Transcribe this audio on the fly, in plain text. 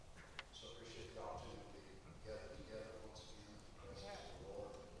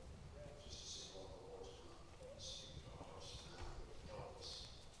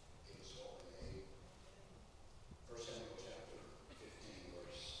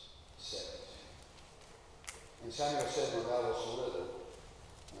Samuel said when thou wast little,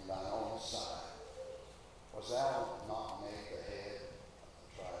 in thine own sight, was thou not made the head of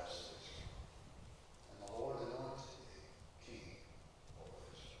the tribes of Israel? And the Lord anointed thee king over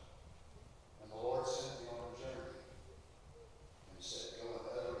Israel. And the Lord sent thee on a journey, and said, Go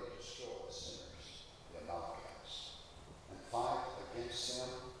and utterly destroy the sinners, the Amalekites, and fight against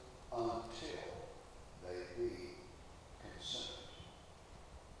them until they be consumed.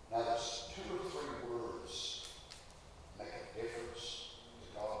 Now there's 2 or 3 words make a difference to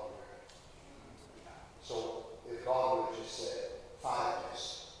God. So if God would have just said, fight against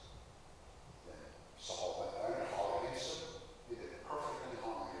them, then Saul went there and fought against them. He did it perfectly in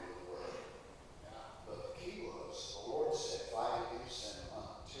harmony with the word. But the key was, the Lord said, fight against them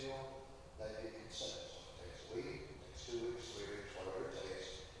until they be consumed. So it takes a week, it takes 2 weeks, 3 weeks, whatever it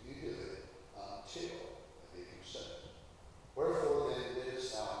takes. You do it until they be consumed. Wherefore then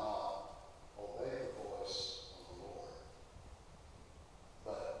didst thou not obey the voice of the Lord,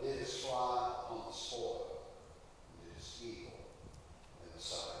 but didst fly upon the spoil, and didst evil in the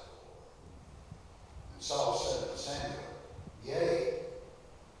sight of the Lord? And Saul said unto Samuel, Yea,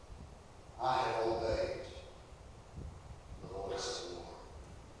 I have obeyed the voice of the Lord.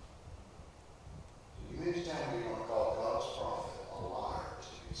 Do you mean to tell me you're going to call God's prophet a liar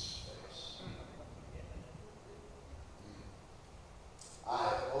to his face? I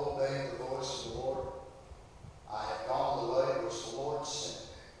have obeyed the voice of the Lord. I have gone the way which the Lord sent me.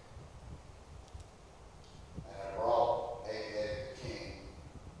 And I brought Agag the king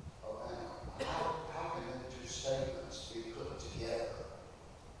of Ammon. How can them 2 statements be put together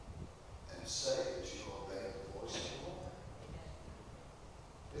and say that you obey the voice of the Lord?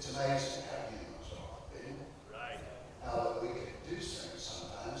 It's amazing how humans are, isn't it? Right. How that we can do things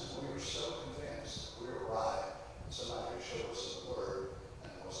sometimes, and we are so convinced that we're right, and somebody can show us the word,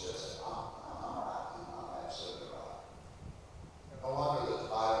 and we'll just say, I'm right, I'm absolutely right. No wonder that the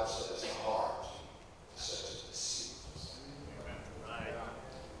Bible says the heart is such a deceitful thing. Right.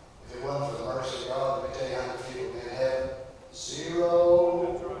 If it wasn't for the mercy of God, let me tell you how many people in heaven? 0.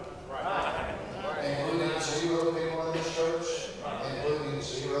 Right. Including 0 people in this church, including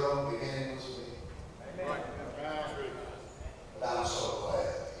 0 beginning with me. Right. But I'm so glad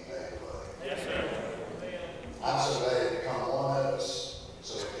that He made a way. Yes, sir. I'm so glad to become one of us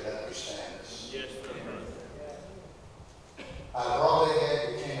so He could understand us. Yes, sir. I brought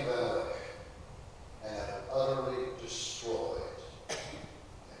Agag the king of Amalek, and have utterly destroyed the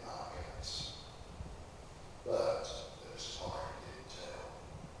Amalekites. But there's a part he didn't tell.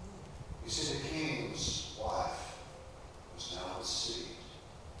 You see, the king's wife was now the seed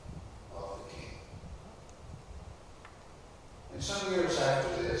of the king. And some years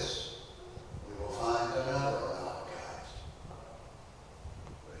after this, we will find another Amalekite.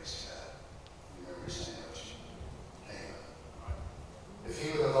 Praise God. You remember his name, don't you? Haman. If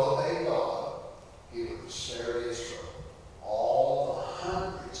he would have obeyed God, he would have spared Israel all the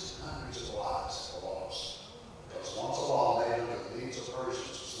hundreds and hundreds of lives that were lost. Because once a law made under the deeds of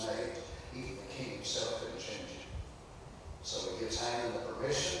Persians was made, even the king himself couldn't change it. So he gives Haman the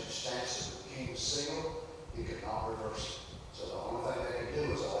permission, stamps it with the king's seal. He could not reverse it. So the only thing they could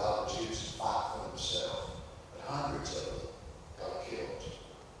do was allow the Jews to fight for themselves. But hundreds of them got killed.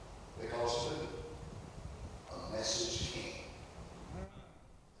 Because of who? A message king that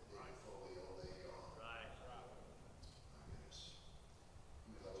didn't fully obey God. Right. My goodness.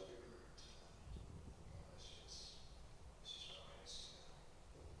 Let me let you hear it tonight. Let's just praise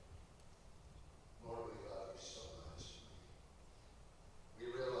God. Lord, we love you so much. We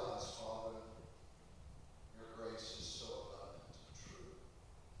realize, Father, your grace is so abundant and true.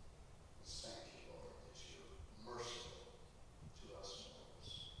 We thank you, Lord, that you're merciful to us mortals.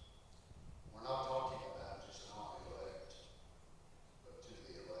 We're not talking about just an army of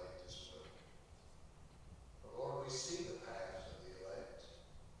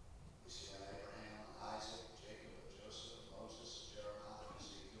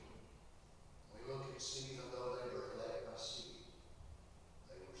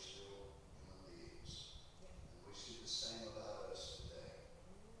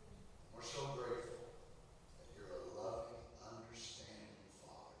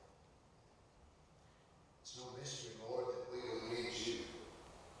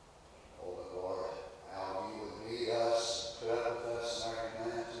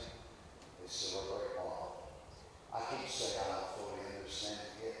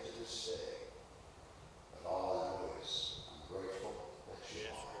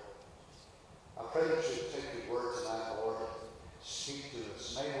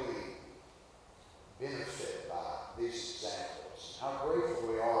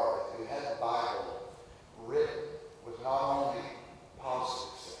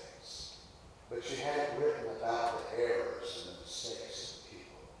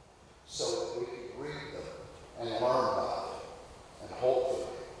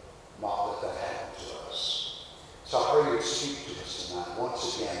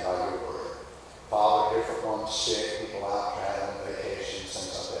one's sick, people out traveling, vacations,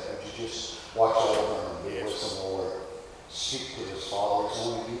 things like that. Would you just watch over them and be with the Lord? Speak to his Father as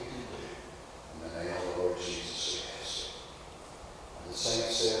only you can do. In the name of the Lord Jesus, we ask it. And the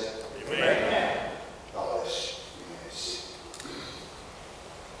saints said, Amen. God bless you. You may see.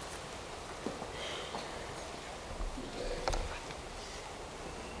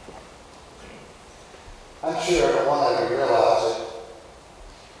 I'm sure every one of you realize that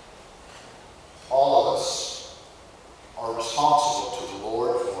all of us are responsible to the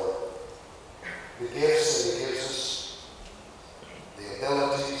Lord for the gifts that he gives us, the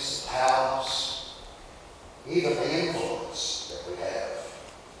abilities, the talents, even the influence that we have.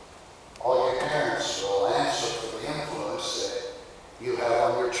 All your parents will answer for the influence that you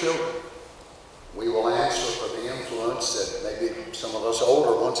have on your children. We will answer for the influence that maybe some of us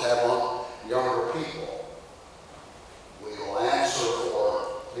older ones have on younger people. We will answer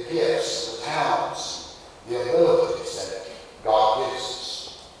for the gifts, the talents, the abilities that God gives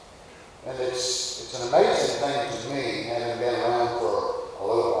us. And it's an amazing thing to me, having been around for a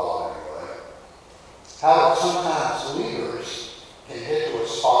little while anyway, how sometimes leaders can get to a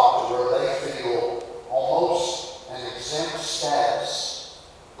spot to where they feel almost an exempt status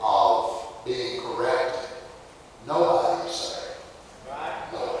of being corrected. Nobody's there.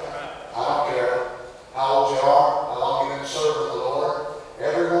 Nobody. I don't care how old you are, how long you've been serving the Lord.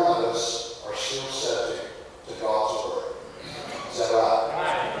 Every one of us are still subject to God's word. Is that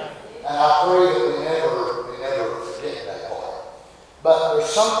right? And I pray that we never forget that part. But there's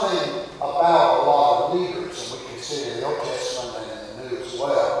something about a lot of leaders, and we can see it in the Old Testament and in the New as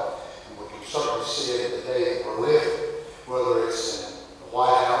well, and we can certainly see it in the day that we're living, whether it's in the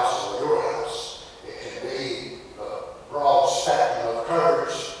White House or your house. It can be the broad spectrum of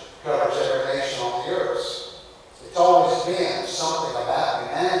coverage, covers every nation on the earth. It's always been something about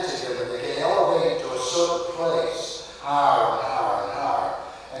humanity that when they get elevated to a certain place, higher and higher and higher,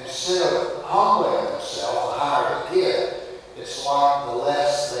 and instead of humbling themselves the higher they get, it's like the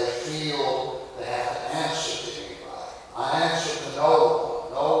less they feel they have to answer to anybody. I answer to no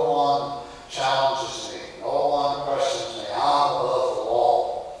one. No one challenges me. No one questions me. I'm above the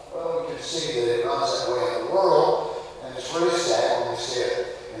law. Well, we can see that it runs that way in the world, and it's really sad when we see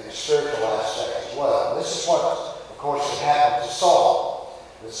it in the spiritual aspect as well. This is what, of course, had happened to Saul.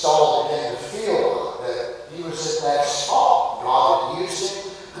 That Saul began to feel that he was at that spot. God had used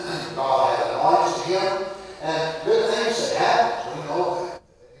him. God had anointed him. And good things had happened. We know that.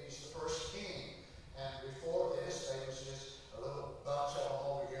 He's the first king. And before this, there was just a little bunch of them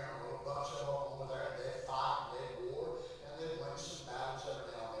over here and a little bunch of them over there. And they'd fight and they'd war. And they'd win some battles every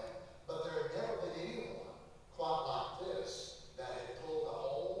now and then. But there had never been anyone quite like this that had pulled the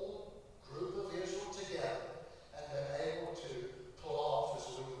whole group of Israel together and been able to pull off, as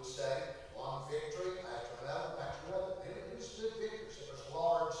we would say, one victory after another after another. It was big victories. It was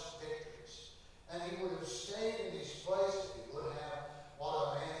large victories. And he would have stayed in these places. He would have what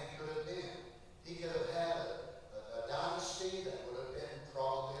a man he could have been. He could have had a dynasty that would have been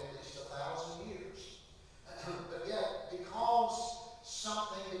probably at least 1,000 years. But yet, because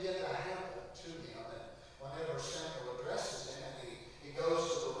something began to happen to him, and whenever Samuel addresses him, and he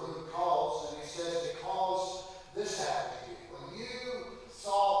goes to the root cause, and he says, because this happened to you. When you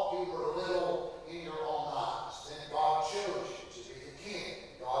thought you were little in your own eyes, then God chose you to be the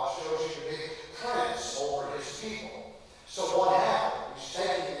king. God chose you to be prince over his people. So what happened? He's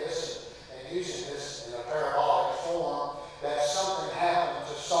taking this and using this in a parabolic form, that something happened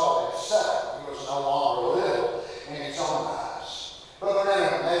to Saul himself. He was no longer little in his own eyes. Brother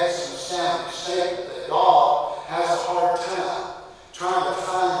Reagan makes an astounding statement that God has a hard time trying to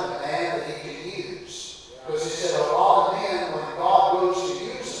find a man that he can use. Because he said a lot of men, when God goes to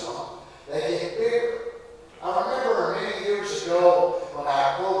use them, they get bigger. I remember many years ago when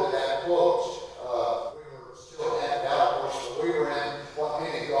I quoted that quote, we were still at that, of course, but we were in what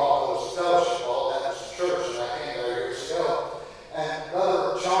many of you all know as a fellowship hall. That was the church, and I came there years ago. And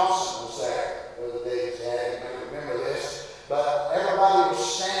Brother Johnson was there. Brother David's dad, you may remember this. But everybody was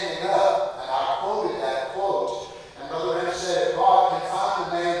standing up, and I quoted that quote. And Brother Reagan said, if God can find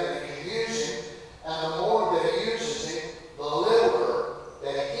a man that he can use him, and the more that he uses him, the littler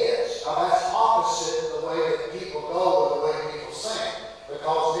that he gets. Now that's opposite of the way that people go or the way people sing.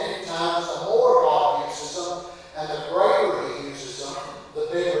 Because many times the more God uses them and the greater he uses them, the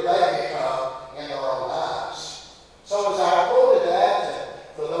bigger they become in their own eyes. So as I quoted that,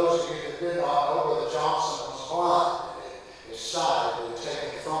 and for those of you that did not know, Brother Johnson was blind. His sight had been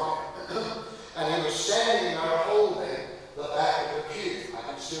taken from him. And he was standing there holding the back of the pew.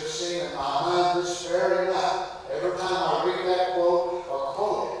 I can still see it in my mind this very night. Every time I read that quote or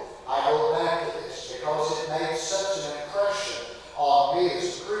quote it, I go back to this because it made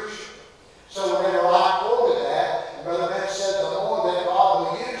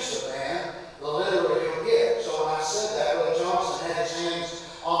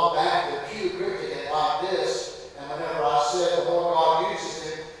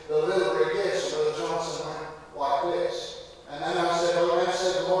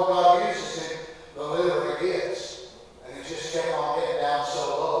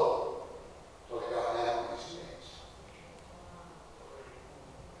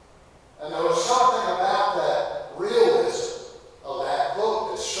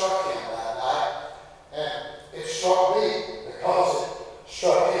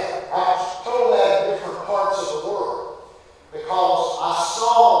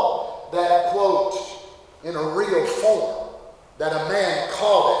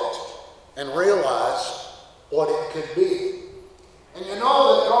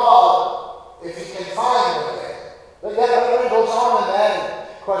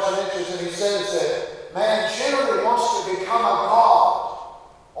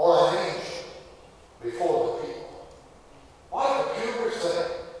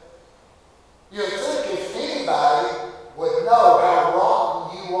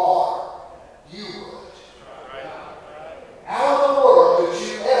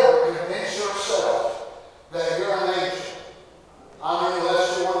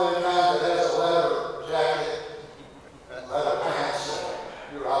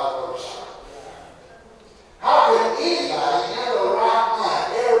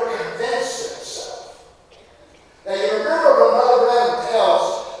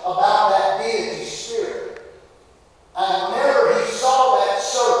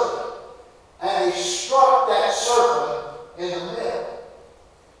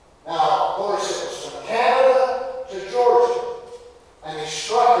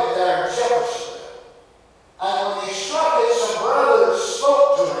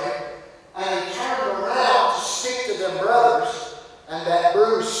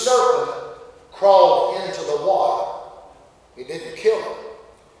bruised serpent crawled into the water. He didn't kill him.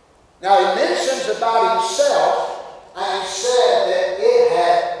 Now he mentions about himself, and he said that it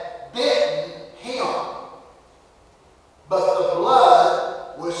had bitten him. But the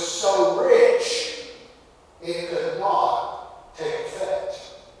blood was so rich, it could not take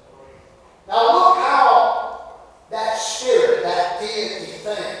effect. Now look how that spirit, that deity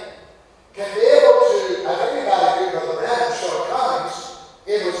thing, can be able to, if anybody knew Brother Reagan's shortcomings,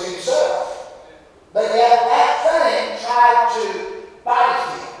 it was himself. But yet that thing tried to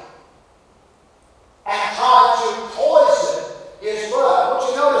bite him and tried to poison his blood. But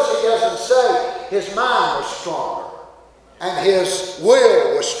you notice he doesn't say his mind was stronger and his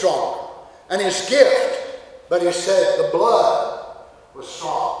will was stronger and his gift, but he said the blood was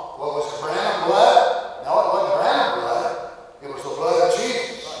strong. What was the Branham blood? No, it wasn't Branham blood. It was the blood of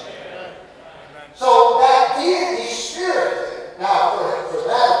Jesus. So that deity spirit, now for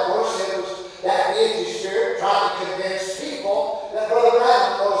that, of course, it was that deity spirit trying to convince people that Brother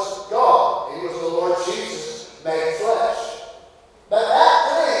Branham was God. He was the Lord Jesus made flesh. But that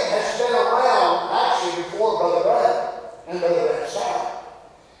thing has been around actually before Brother Branham and Brother Branham's time.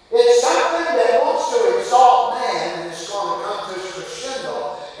 It's something that wants to exalt man, and it's going to come to its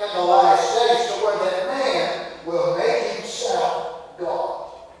crescendo in the last days to where that man will make himself God.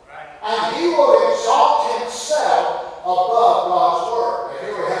 And he will exalt himself above God's word. And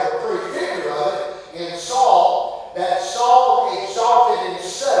here we have a prefigure of it in Saul, that Saul exalted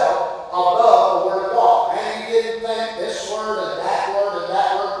himself above the word of God. And he didn't think this word and that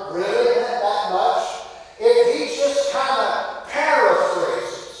word really meant that much. If he just kind of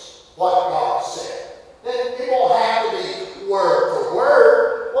paraphrases what God said, then it won't have to be word for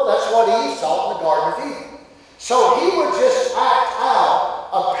word. Well, that's what he saw in the Garden of Eden. So he would just act out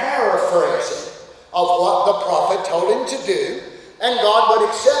a paraphrasing of what the prophet told him to do, and God would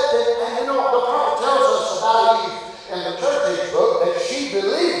accept it. And you know, the prophet tells us about Eve in the church age book that she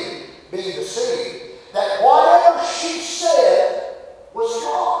believed, being deceived, that whatever she said was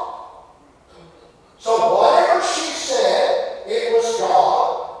God. So whatever she said, it was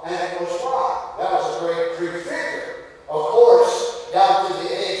God, and it was right. That was a great prefigure, of course, down through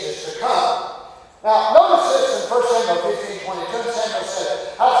the ages to come. Now, notice this in 1 Samuel 15:22. Samuel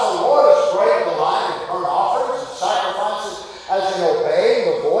said, "Has the Lord as great delight in burnt offerings and sacrifices as in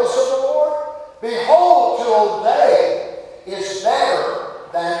obeying the voice of the Lord? Behold, to obey is better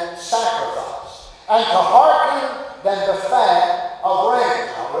than sacrifice, and to hearken than the fat of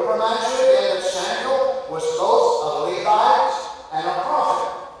rams." Now, it reminds you again that Samuel was both a Levite and a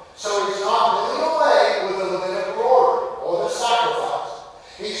prophet. So he's not doing away with the Levitical order or the sacrifice.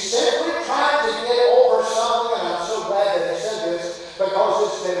 He's simply trying to get over something, and I'm so glad that he said this, because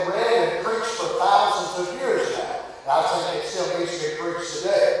it's been read and preached for thousands of years now. And I think it still needs to be preached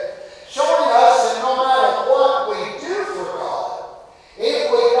today. Showing us that no matter what we do for God,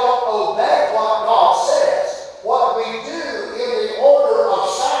 if we don't obey what God says, what we do in the order of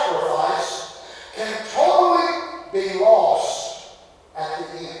sacrifice can totally be lost at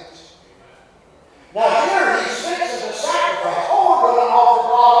the end. Now here he's fixing the sacrifice. Oh, we're going to offer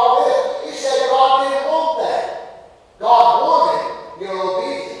God all this. He said God didn't want that. God wanted your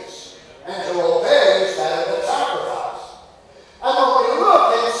obedience. And to obey is better than sacrifice. And when we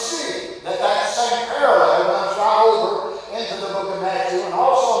look and see that that same parallel runs right over into the book of Matthew and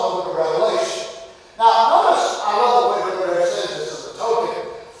also in the book of Revelation. Now notice, I love the way the Lord says this as a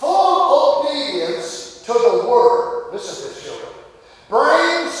token. Full obedience to the word, listen to this, children,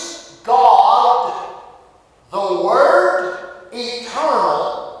 brings God, the Word,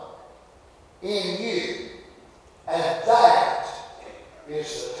 eternal in you. And that is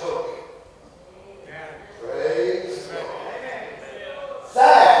the token. Praise God.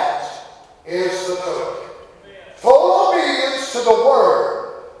 That is the token. Full obedience to the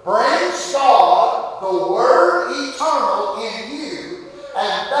Word brings God, the Word, eternal in you.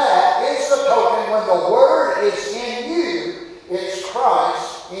 And that is the token. When the Word is in you, it's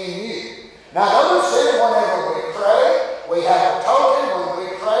Christ in you. Now notice that whenever we pray, we have a token. When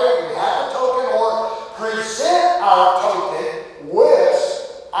we pray, we have a token, or present our token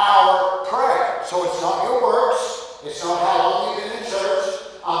with our prayer. So it's not your works. It's not how long you've been in church.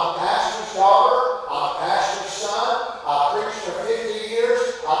 I'm a pastor's daughter. I'm a pastor's son. I've preached for 50 years.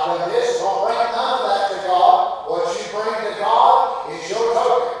 I've done this. Don't bring none of that to God. What you bring to God is your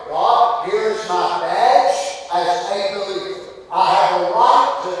token. God, here is my badge as a believer. I have a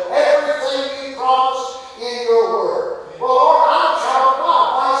right to everything you promised in your word. Well, Lord, I'm a child of God.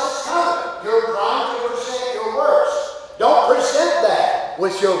 Why is this coming? You're trying to present your works. Don't present that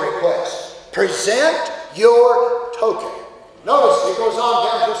with your request. Present your token. Notice it goes on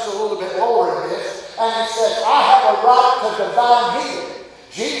down just a little bit lower in this, and he says, I have a right to divine healing.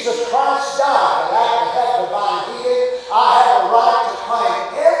 Jesus Christ died, and I can have divine healing. I have a right to claim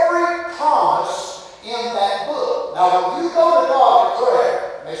every promise in that book. Now, when you go to God in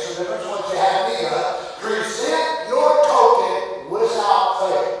prayer, it makes a difference what you have need of. Present your token without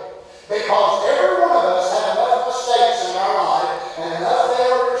faith. Because every one of us have enough mistakes in our life, and enough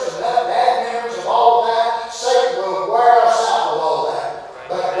failures, enough bad memories of all that, Satan will wear us out with all that.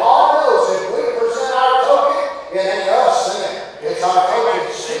 But God knows if we present our token, it ain't us then. It's our token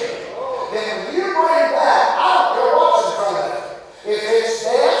speaking. Then when you bring that, I don't care what's in front of it. If it's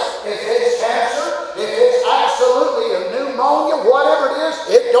death, if it's cancer, if it's absolutely a pneumonia, whatever it is,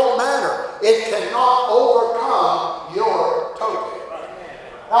 it don't matter. It cannot overcome your token.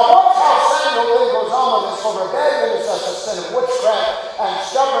 Now watch how Samuel then goes on with this. For rebellion is as a sin of witchcraft, and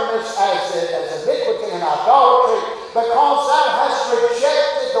stubbornness as iniquity and idolatry. Because thou hast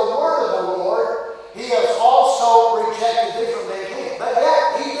rejected the word of the Lord, he has also rejected thee from the king. But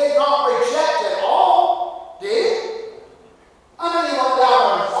yet he did not reject it all, did he? I mean, he went down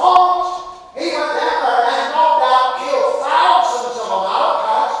there and fought. He went down there and knocked out, killed thousands of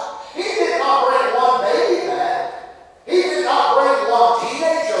Amalekites. He did not bring one baby back. He did not bring one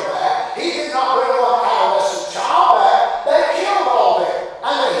teenager back. He did not bring one adolescent child back. They killed all them.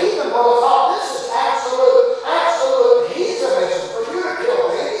 And the heathen would have thought this is absolute heathenism for you to kill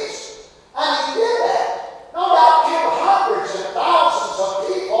babies. And he did that. No doubt killed hundreds and thousands of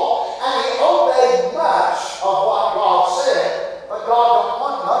people, and he obeyed much of what God said. But God don't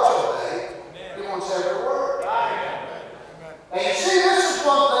want much obeyed. He wants every word. And you see, this is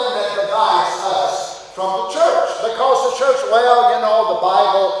one thing that divides us from the church. Because the church, well, you know, the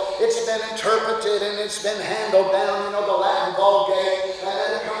Bible, it's been interpreted and it's been handled down, you know, the Latin Vulgate, and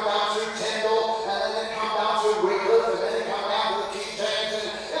then it come down through Tyndale, and then it come down through Wycliffe, and then it come down to the King James,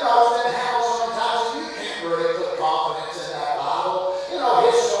 and, you know, it's been handled so many times that you can't really put confidence in that Bible. You know,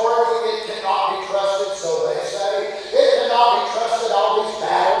 historically, it cannot be trusted, so they say. It cannot be trusted, all these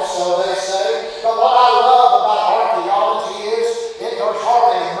battles, so they say. But what I love about archaeology is it goes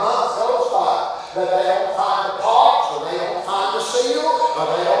hardly a month goes by that they don't find the pot, or they don't find the seal, or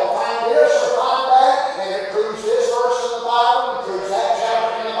they don't find this or find that, and it proves this verse in the Bible, and proves that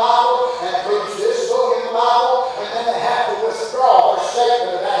chapter in the Bible, and proves this book in the Bible, and then they have to withdraw their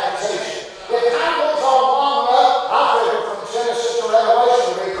statement of accusation. If time goes on long enough, I figure from Genesis to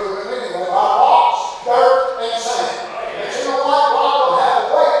Revelation to be proven anyway by rocks, dirt, and sand. But you know what? God don't have to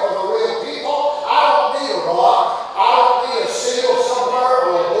wait for the real people. I don't need a rock. I don't need a seal somewhere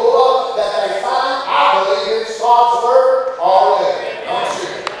or a bull that they find. I believe it's God's word already. Don't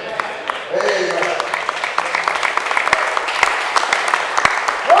you? Amen.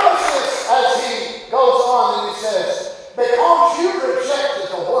 Notice this as he goes on and he says, because you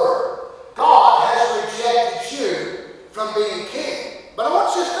rejected the word, God has rejected you from being king. But I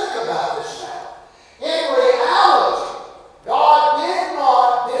want you to think about this now. In reality, God did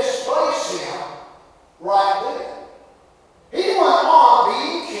not displace him right then. He went on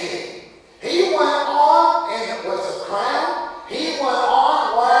being king. He went on with the crown. He went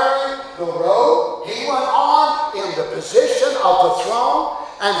on wearing the robe. He went on in the position of the throne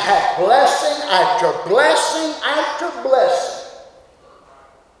and had blessing after blessing after blessing.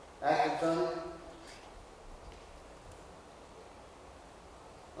 Acting funny?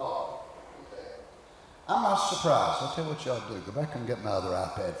 Oh, okay. I'm not surprised. I'll tell you what y'all do. Go back and get my other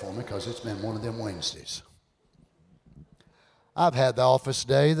iPad for me because it's been one of them Wednesdays. I've had the office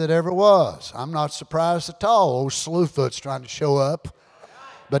day that ever was. I'm not surprised at all. Old Slewfoot's trying to show up.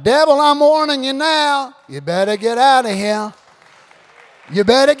 But devil, I'm warning you now. You better get out of here. You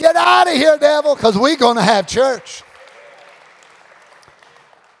better get out of here, devil, because we're going to have church.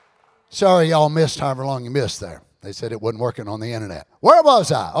 Sorry y'all missed however long you missed there. They said it wasn't working on the internet. Where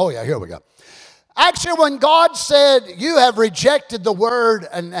was I? Oh, yeah, here we go. Actually, when God said, you have rejected the word,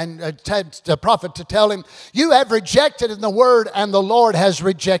 and the prophet to tell him, you have rejected the word and the Lord has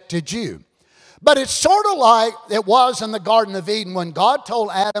rejected you. But it's sort of like it was in the Garden of Eden when God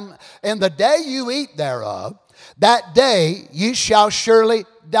told Adam, in the day you eat thereof, that day you shall surely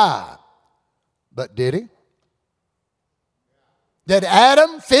die. But did he? Did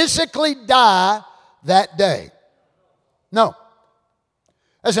Adam physically die that day? No.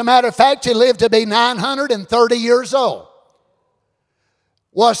 As a matter of fact, he lived to be 930 years old.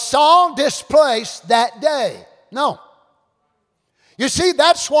 Was Saul displaced that day? No. You see,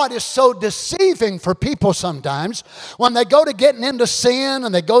 that's what is so deceiving for people sometimes when they go to getting into sin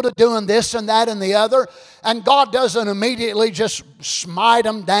and they go to doing this and that and the other, and God doesn't immediately just smite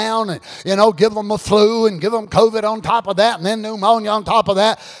them down and, give them a flu and give them COVID on top of that and then pneumonia on top of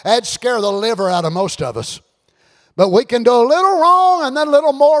that. That'd scare the liver out of most of us. But we can do a little wrong and then a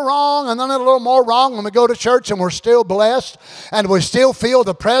little more wrong and then a little more wrong when we go to church, and we're still blessed and we still feel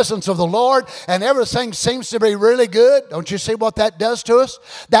the presence of the Lord and everything seems to be really good. Don't you see what that does to us?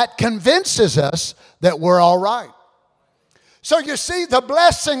 That convinces us that we're all right. So you see, the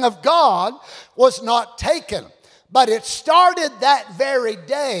blessing of God was not taken, but it started that very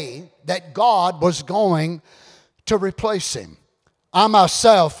day that God was going to replace him. I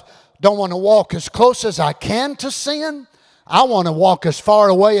myself don't want to walk as close as I can to sin. I want to walk as far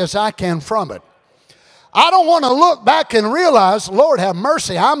away as I can from it. I don't want to look back and realize, Lord have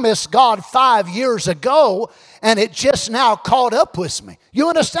mercy, I missed God 5 years ago and it just now caught up with me. You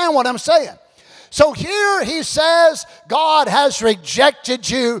understand what I'm saying? So here he says, God has rejected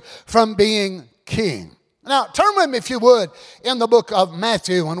you from being king. Now, turn with me, if you would, in the book of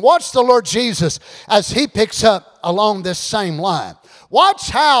Matthew and watch the Lord Jesus as he picks up along this same line. Watch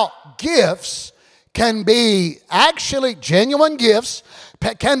how gifts can be, actually genuine gifts,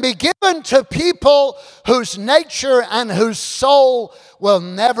 can be given to people whose nature and whose soul will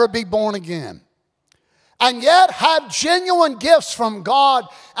never be born again. And yet have genuine gifts from God,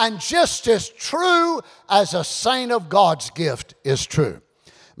 and just as true as a saint of God's gift is true.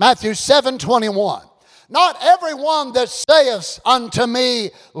 Matthew 7:21. Not everyone that saith unto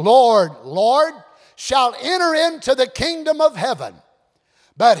me, Lord, Lord, shall enter into the kingdom of heaven,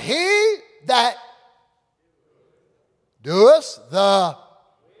 but he that doeth the...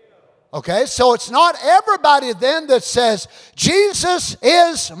 Okay, so it's not everybody then that says, Jesus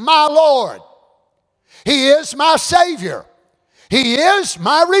is my Lord. He is my Savior. He is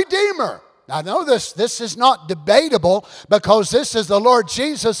my Redeemer. Now, know this is not debatable because this is the Lord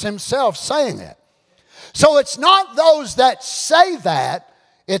Jesus himself saying it. So it's not those that say that,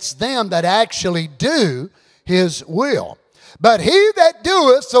 it's them that actually do his will. But he that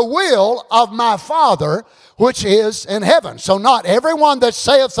doeth the will of my Father which is in heaven. So not everyone that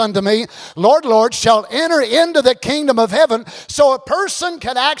saith unto me, Lord, Lord, shall enter into the kingdom of heaven. So a person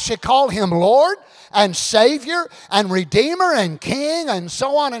can actually call him Lord and Savior and Redeemer and King and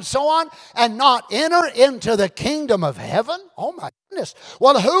so on, and not enter into the kingdom of heaven? Oh my goodness.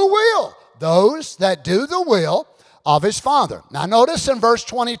 Well, who will? Those that do the will of his Father. Now notice in verse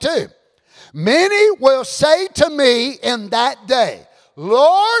 22. Many will say to me in that day,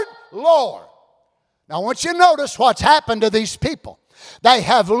 Lord, Lord. Now I want you to notice what's happened to these people. They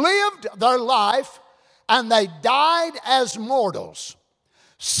have lived their life and they died as mortals.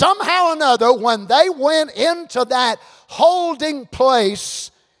 Somehow or another, when they went into that holding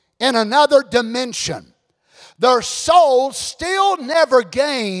place in another dimension, their soul still never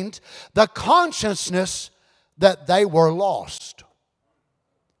gained the consciousness that they were lost.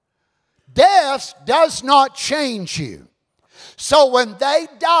 Death does not change you. So when they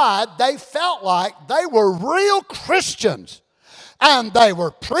died, they felt like they were real Christians. And they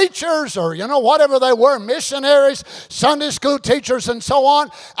were preachers or, whatever they were, missionaries, Sunday school teachers, and so on.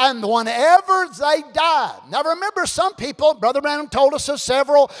 And whenever they died, now remember some people, Brother Branham told us of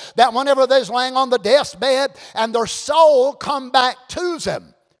several, that whenever they was laying on the deathbed and their soul come back to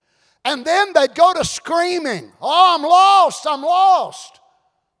them. And then they'd go to screaming, oh, I'm lost, I'm lost.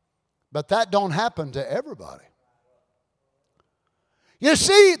 But that don't happen to everybody. You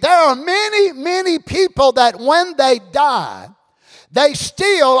see, there are many, many people that when they die, they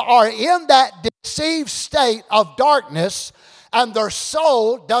still are in that deceived state of darkness, and their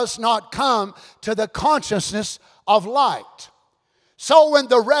soul does not come to the consciousness of light. So when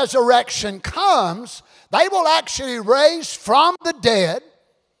the resurrection comes, they will actually raise from the dead.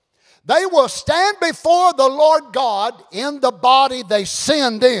 They will stand before the Lord God in the body they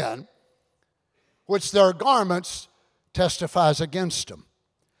sinned in, which their garments testifies against them.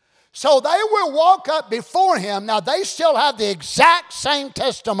 So they will walk up before him. Now they still have the exact same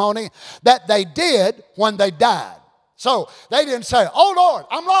testimony that they did when they died. So they didn't say, oh Lord,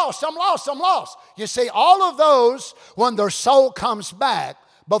 I'm lost, I'm lost, I'm lost. You see, all of those, when their soul comes back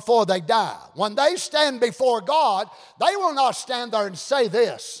before they die, when they stand before God, they will not stand there and say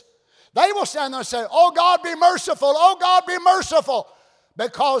this. They will stand there and say, oh God, be merciful, oh God, be merciful.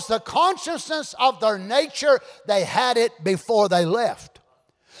 Because the consciousness of their nature, they had it before they left.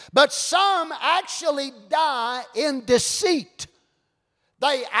 But some actually die in deceit.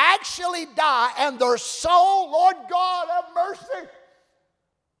 They actually die and their soul, Lord God have mercy,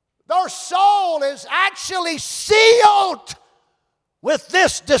 their soul is actually sealed with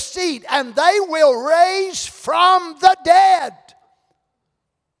this deceit, and they will raise from the dead,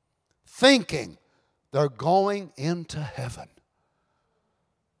 thinking they're going into heaven.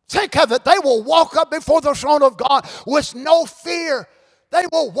 Think of it. They will walk up before the throne of God with no fear. They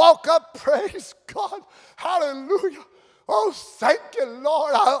will walk up, praise God, hallelujah. Oh, thank you,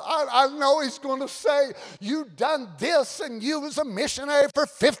 Lord. I know he's going to say, you done this, and you was a missionary for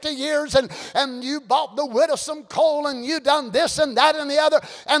 50 years, and you bought the widow some coal, and you done this and that and the other.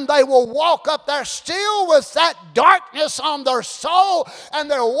 And they will walk up there still with that darkness on their soul,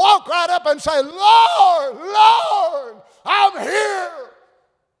 and they'll walk right up and say, Lord, Lord, I'm here.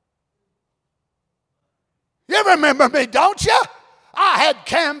 You remember me, don't you? I had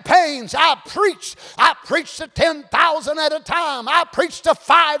campaigns. I preached to 10,000 at a time. I preached to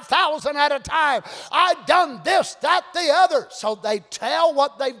 5,000 at a time. I'd done this, that, the other. So they tell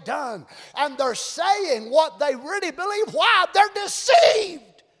what they've done. And they're saying what they really believe. Why? They're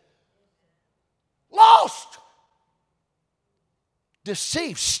deceived. Lost.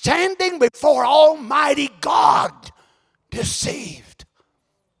 Deceived. Standing before Almighty God. Deceived.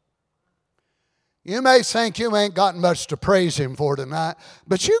 You may think you ain't got much to praise Him for tonight,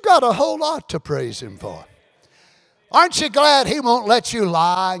 but you got a whole lot to praise Him for. Aren't you glad He won't let you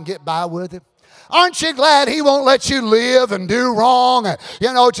lie and get by with it? Aren't you glad He won't let you live and do wrong and,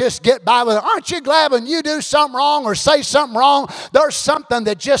 just get by with it? Aren't you glad when you do something wrong or say something wrong, there's something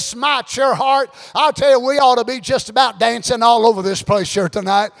that just smites your heart? I'll tell you, we ought to be just about dancing all over this place here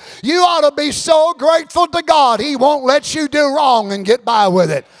tonight. You ought to be so grateful to God He won't let you do wrong and get by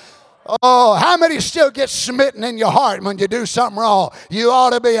with it. Oh, how many still get smitten in your heart when you do something wrong? You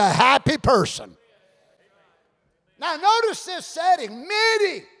ought to be a happy person. Now notice this setting.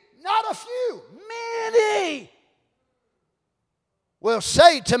 Many, not a few, many will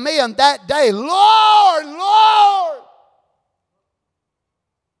say to me on that day, Lord, Lord.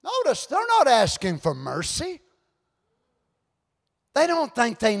 Notice they're not asking for mercy. They don't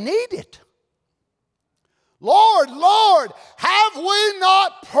think they need it. Lord, Lord, have we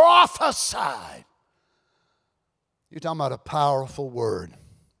not prophesied? You're talking about a powerful word.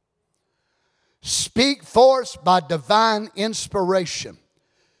 Speak forth by divine inspiration.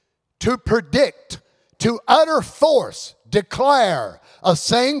 To predict, to utter forth, declare a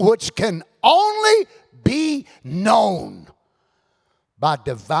thing which can only be known by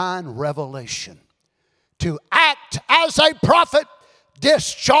divine revelation. To act as a prophet,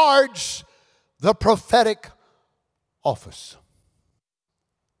 discharge the prophetic office.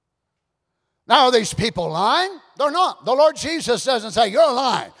 Now, are these people lying? They're not. The Lord Jesus doesn't say, you're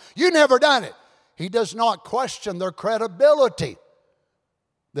lying. You never done it. He does not question their credibility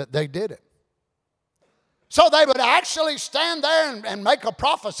that they did it. So they would actually stand there and make a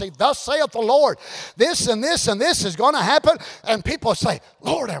prophecy. Thus saith the Lord, this and this and this is going to happen. And people say,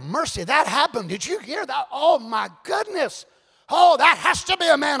 Lord have mercy, that happened. Did you hear that? Oh my goodness. Oh, that has to be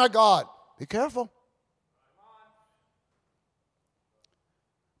a man of God. Be careful.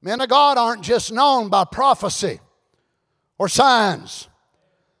 Men of God aren't just known by prophecy or signs.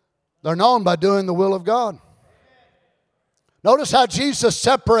 They're known by doing the will of God. Notice how Jesus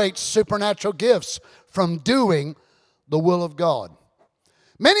separates supernatural gifts from doing the will of God.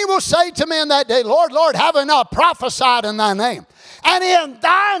 Many will say to me in that day, Lord, Lord, have I not prophesied in thy name? And in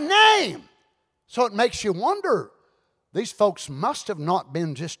thy name. So it makes you wonder, these folks must have not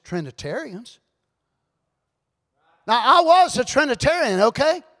been just Trinitarians. Now, I was a Trinitarian,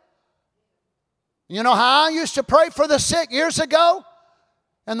 okay? You know how I used to pray for the sick years ago?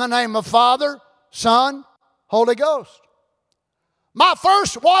 In the name of Father, Son, Holy Ghost. My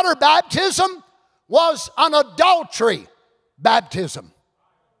first water baptism was an adultery baptism.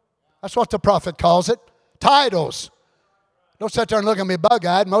 That's what the prophet calls it. Titles. Don't sit there and look at me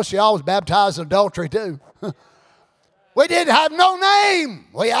bug-eyed. Most of y'all was baptized in adultery too. We didn't have no name.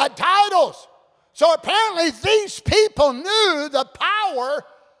 We had titles. So apparently these people knew the power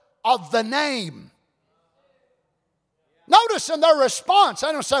of the name. Notice in their response,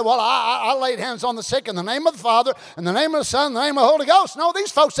 they don't say, well, I laid hands on the sick in the name of the Father, in the name of the Son, in the name of the Holy Ghost. No,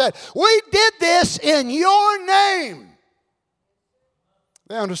 these folks said, we did this in your name.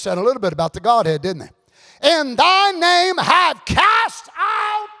 They understood a little bit about the Godhead, didn't they? In thy name have cast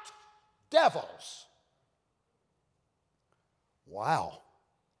out devils. Wow.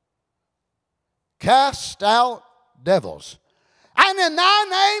 Cast out devils. And in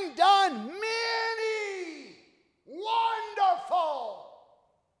thy name done many wonderful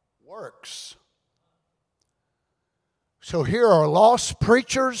works. So here are lost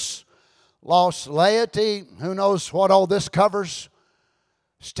preachers, lost laity, who knows what all this covers,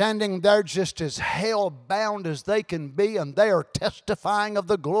 standing there just as hell-bound as they can be, and they are testifying of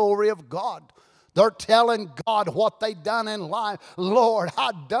the glory of God. They're telling God what they done in life. Lord,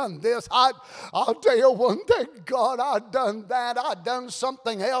 I done this. I'll tell you one thing, God, I done that. I done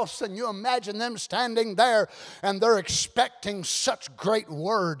something else. And you imagine them standing there, and they're expecting such great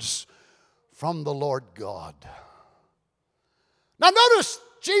words from the Lord God. Now notice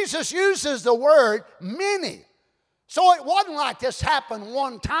Jesus uses the word many. So it wasn't like this happened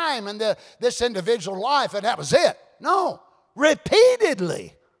one time in this individual life and that was it. No,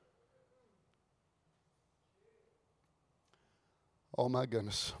 repeatedly. Oh my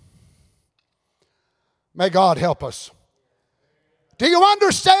goodness. May God help us. Do you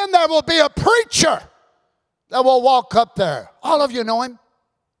understand there will be a preacher that will walk up there? All of you know him.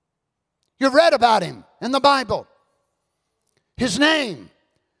 You've read about him in the Bible. His name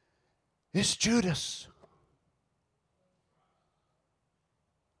is Judas.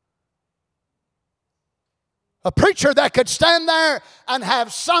 A preacher that could stand there and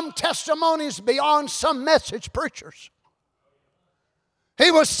have some testimonies beyond some message preachers. He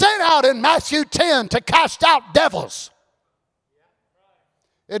was sent out in Matthew 10 to cast out devils.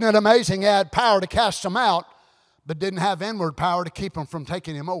 Isn't it amazing? He had power to cast them out, but didn't have inward power to keep them from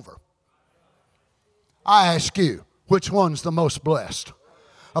taking him over. I ask you, which one's the most blessed?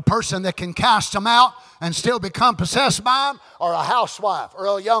 A person that can cast them out and still become possessed by them, or a housewife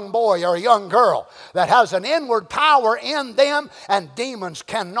or a young boy or a young girl that has an inward power in them and demons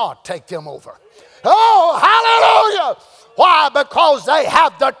cannot take them over? Oh, hallelujah! Why? Because they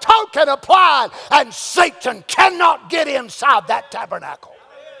have the token applied and Satan cannot get inside that tabernacle.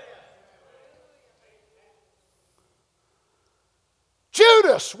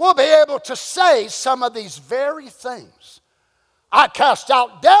 Judas will be able to say some of these very things. I cast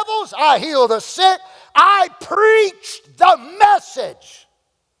out devils, I healed the sick, I preached the message.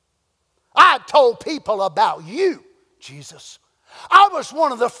 I told people about you, Jesus. I was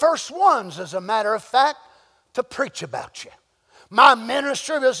one of the first ones, as a matter of fact, to preach about you. My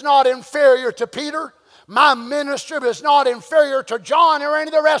ministry was not inferior to Peter. My ministry was not inferior to John or any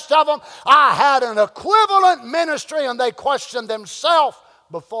of the rest of them. I had an equivalent ministry, and they questioned themselves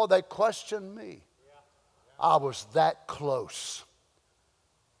before they questioned me. I was that close.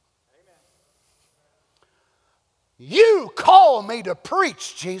 You call me to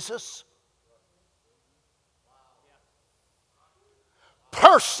preach, Jesus.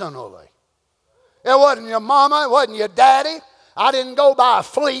 Personally. It wasn't your mama, it wasn't your daddy. I didn't go by a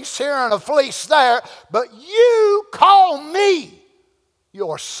fleece here and a fleece there, but you call me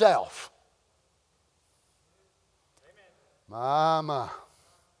yourself. Mama.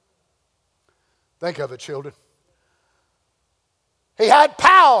 Think of it, children. He had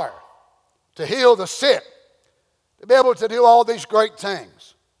power to heal the sick, to be able to do all these great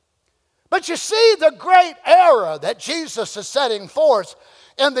things. But you see, the great error that Jesus is setting forth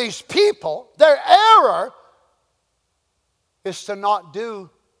in these people, their error is to not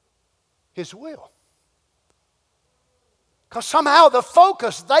do His will. Because somehow the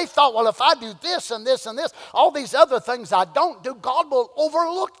focus, they thought, well, if I do this and this and this, all these other things I don't do, God will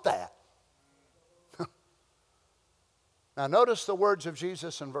overlook that. Now notice the words of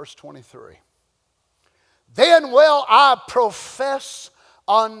Jesus in verse 23. Then will I profess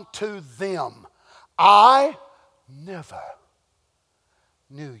unto them, I never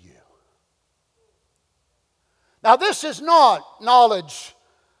knew you. Now this is not knowledge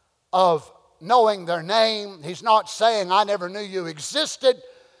of knowing their name. He's not saying, I never knew you existed.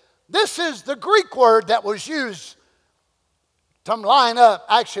 This is the Greek word that was used to line up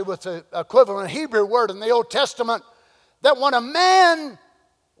actually with the equivalent Hebrew word in the Old Testament, that when a man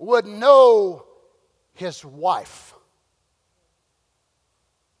would know his wife.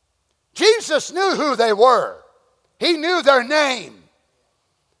 Jesus knew who they were. He knew their name.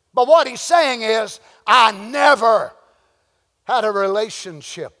 But what he's saying is, I never had a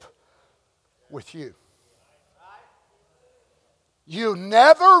relationship with you. You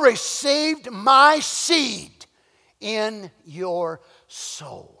never received my seed in your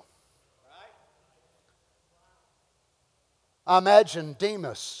soul. I imagine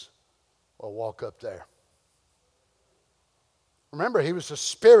Demas will walk up there. Remember, he was a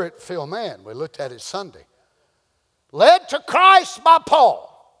spirit-filled man. We looked at it Sunday. Led to Christ by Paul.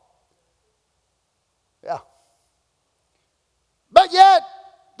 Yeah. But yet,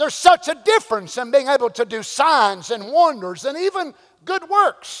 there's such a difference in being able to do signs and wonders and even good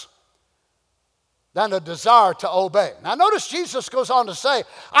works than a desire to obey. Now notice Jesus goes on to say,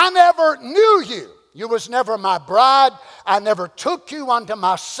 I never knew you. You was never my bride. I never took you unto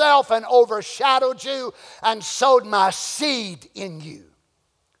myself and overshadowed you and sowed my seed in you.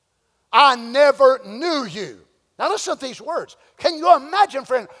 I never knew you. Now listen to these words. Can you imagine,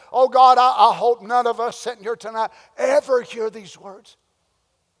 friend? Oh God, I hope none of us sitting here tonight ever hear these words.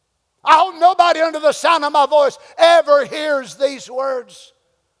 I hope nobody under the sound of my voice ever hears these words.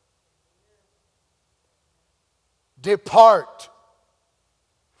 Depart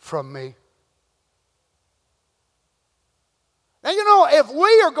from me. Now, you know, if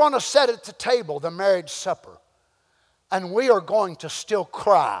we are going to sit at the table, the marriage supper, and we are going to still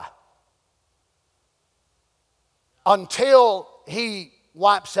cry until he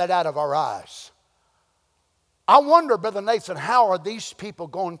wipes that out of our eyes, I wonder, Brother Nathan, how are these people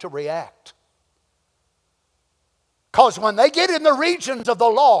going to react? Because when they get in the regions of the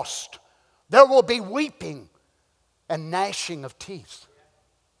lost, there will be weeping and gnashing of teeth.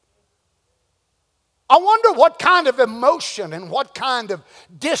 I wonder what kind of emotion and what kind of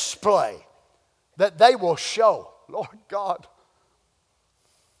display that they will show. Lord God.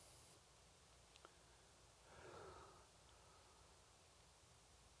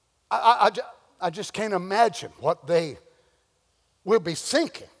 I just can't imagine what they will be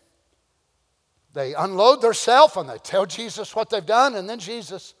thinking. They unload themselves and they tell Jesus what they've done, and then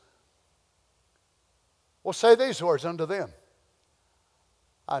Jesus will say these words unto them.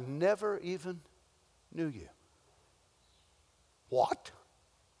 I never even knew you. What?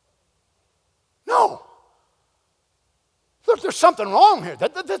 No. There's something wrong here.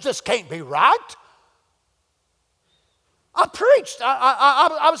 This can't be right. I preached.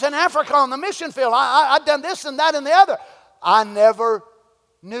 I was in Africa on the mission field. I'd done this and that and the other. I never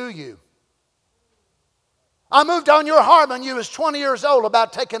knew you. I moved on your heart when you was 20 years old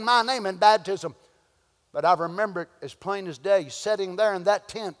about taking my name in baptism. But I remember it as plain as day, sitting there in that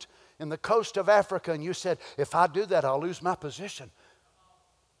tent in the coast of Africa, and you said, if I do that, I'll lose my position.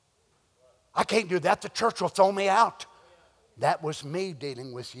 I can't do that. The church will throw me out. That was me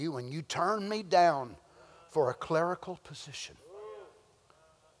dealing with you, and you turned me down for a clerical position.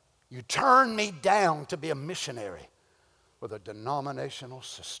 You turned me down to be a missionary with a denominational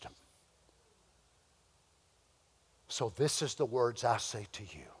system. So this is the words I say to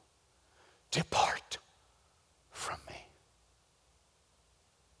you. Depart from me.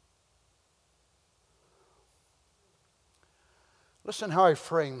 Listen how he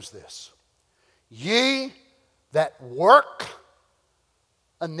frames this. Ye that work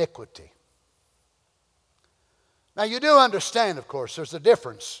iniquity. Now you do understand, of course, there's a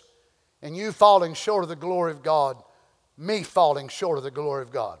difference in you falling short of the glory of God, me falling short of the glory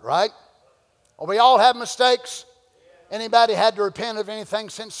of God, right? Well, we all have mistakes. Anybody had to repent of anything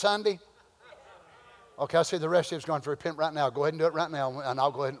since Sunday? Okay, I see the rest of you's going to repent right now. Go ahead and do it right now, and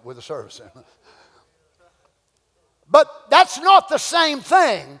I'll go ahead with the service. But that's not the same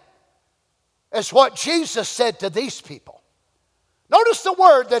thing as what Jesus said to these people. Notice the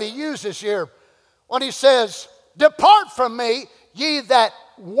word that he uses here when he says, depart from me, ye that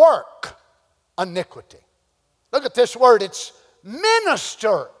work iniquity. Look at this word. It's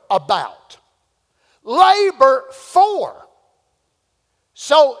minister about, labor for.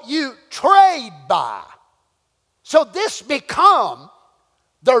 So you trade by. So this become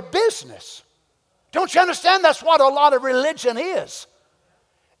their business. Don't you understand? That's what a lot of religion is.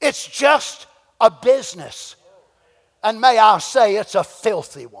 It's just a business. And may I say, it's a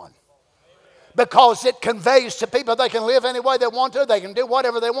filthy one. Because it conveys to people they can live any way they want to. They can do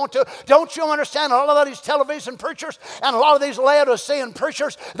whatever they want to. Don't you understand? A lot of these television preachers and a lot of these Laodicean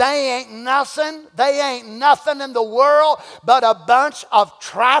preachers, they ain't nothing. They ain't nothing in the world but a bunch of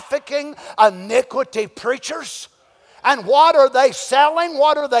trafficking iniquity preachers. And what are they selling?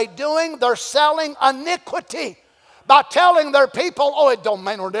 What are they doing? They're selling iniquity. By telling their people, oh, it don't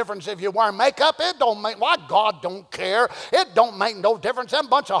make no difference if you wear makeup. It don't make, why God don't care. It don't make no difference. Them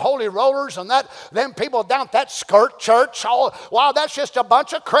bunch of holy rollers and them people down at that skirt church, oh, wow, that's just a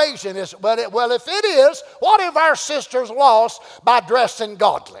bunch of craziness. Well, if it is, what if our sisters lost by dressing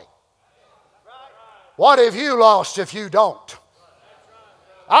godly? What if you lost if you don't?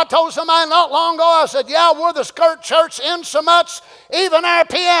 I told somebody not long ago, I said, yeah, we're the skirt church in so much, even our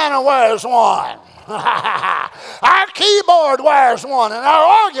piano wears one. Our keyboard wears one, and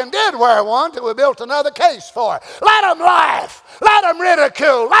our organ did wear one till we built another case for it. Let them laugh. Let them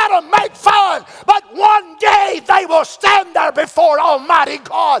ridicule. Let them make fun. But one day they will stand there before Almighty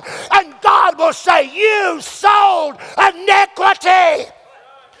God, and God will say, you sold iniquity.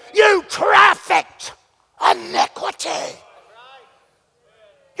 You trafficked iniquity.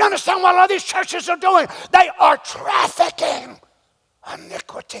 You understand what a lot of these churches are doing? They are trafficking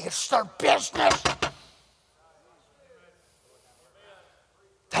iniquity. It's their business.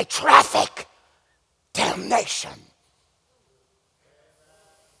 They traffic damnation.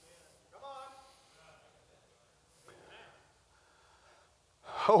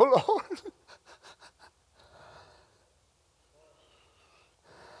 Oh, Lord.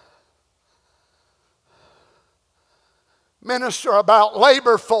 Minister about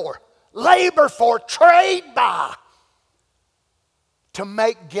labor for, trade by, to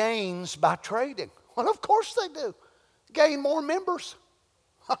make gains by trading. Well, of course they do. Gain more members.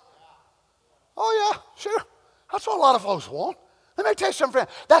 Oh, yeah, sure. That's what a lot of folks want. Let me tell you something, friend.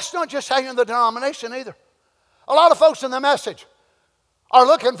 That's not just hanging in the denomination either. A lot of folks in the message are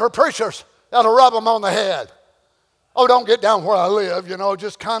looking for preachers that'll rub them on the head. Oh, don't get down where I live,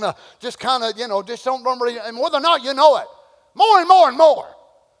 just kind of, just don't remember. And whether or not you know it, more and more and more.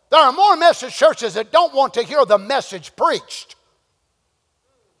 There are more message churches that don't want to hear the message preached.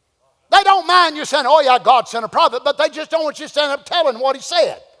 They don't mind you saying, oh yeah, God sent a prophet, but they just don't want you standing up telling what he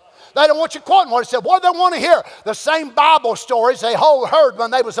said. They don't want you quoting what he said. What do they want to hear? The same Bible stories they heard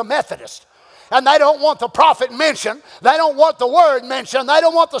when they was a Methodist. And they don't want the prophet mentioned. They don't want the word mentioned. They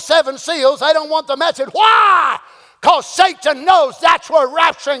don't want the 7 seals. They don't want the message. Why? Because Satan knows that's where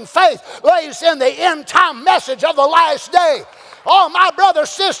rapturing faith lays in the end time message of the last day. Oh, my brother,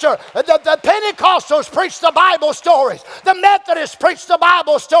 sister, the Pentecostals preached the Bible stories. The Methodists preached the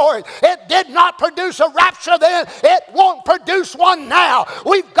Bible stories. It did not produce a rapture then. It won't produce one now.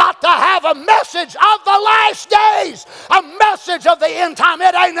 We've got to have a message of the last days, a message of the end time.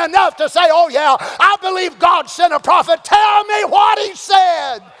 It ain't enough to say, oh yeah, I believe God sent a prophet. Tell me what he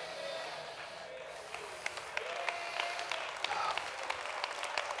said.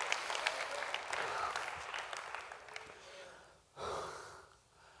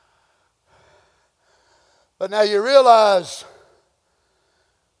 But now you realize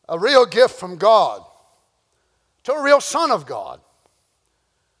a real gift from God to a real son of God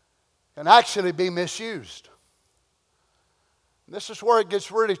can actually be misused. And this is where it gets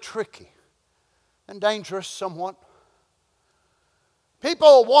really tricky and dangerous somewhat.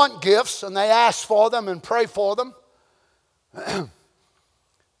 People want gifts and they ask for them and pray for them.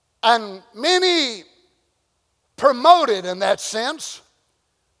 And many promote it in that sense.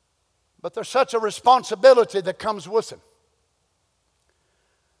 But there's such a responsibility that comes with it.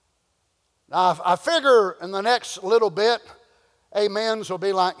 Now, I figure in the next little bit, amens will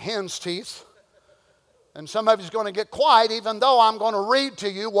be like hen's teeth. And some of you's going to get quiet, even though I'm going to read to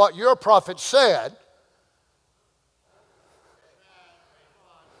you what your prophet said.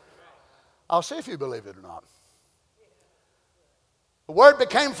 I'll see if you believe it or not. The Word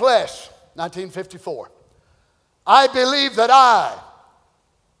became flesh, 1954. I believe that I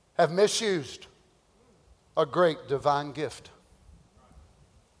have misused a great divine gift.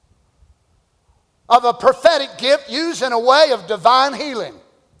 Of a prophetic gift used in a way of divine healing.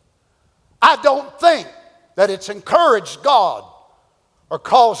 I don't think that it's encouraged God or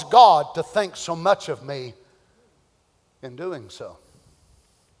caused God to think so much of me in doing so.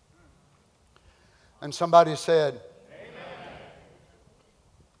 And somebody said, amen.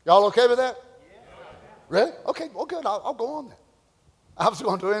 Y'all okay with that? Yeah. Really? Okay, well good, I'll go on then. I was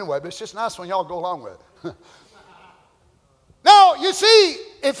going to do it anyway, but it's just nice when y'all go along with it. Now, you see,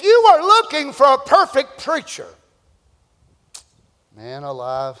 if you are looking for a perfect preacher, man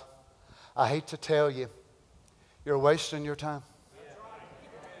alive, I hate to tell you, you're wasting your time.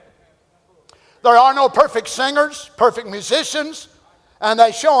 There are no perfect singers, perfect musicians, and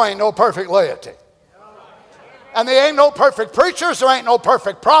they sure ain't no perfect laity. And there ain't no perfect preachers, there ain't no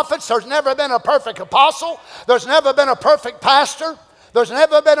perfect prophets, there's never been a perfect apostle, there's never been a perfect pastor. There's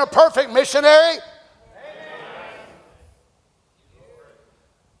never been a perfect missionary.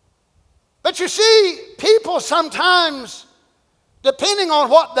 But you see, people sometimes, depending on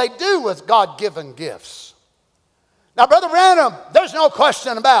what they do with God-given gifts. Now, Brother Branham, there's no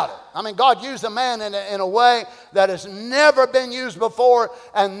question about it. I mean, God used a man in a way that has never been used before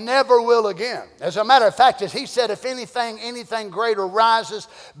and never will again. As a matter of fact, as he said, if anything greater rises,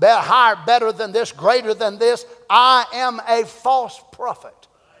 higher, better than this, greater than this, I am a false prophet.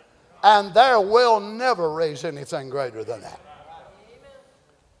 And there will never raise anything greater than that.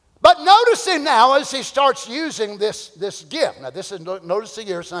 But noticing now as he starts using this gift. Now, this is, notice the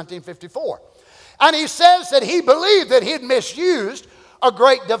year, it's 1954. And he says that he believed that he'd misused a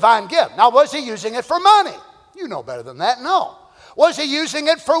great divine gift. Now, was he using it for money? You know better than that. No. Was he using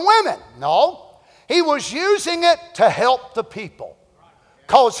it for women? No. He was using it to help the people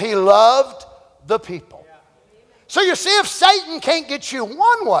because he loved the people. So you see, if Satan can't get you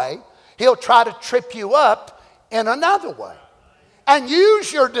one way, he'll try to trip you up in another way. And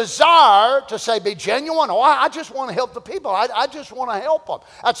use your desire to say, be genuine. Oh, I just want to help the people. I just want to help them.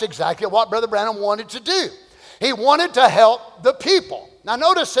 That's exactly what Brother Branham wanted to do. He wanted to help the people. Now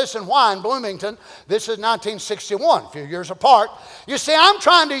notice this in why in Bloomington. This is 1961, a few years apart. You see, I'm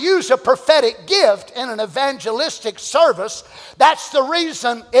trying to use a prophetic gift in an evangelistic service. That's the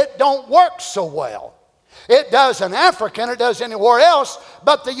reason it don't work so well. It does in Africa and it does anywhere else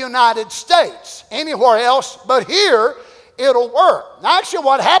but the United States. Anywhere else but here, it'll work. Now, actually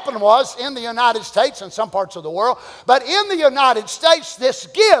what happened was in the United States and some parts of the world, but in the United States, this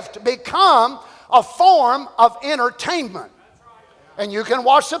gift become a form of entertainment. And you can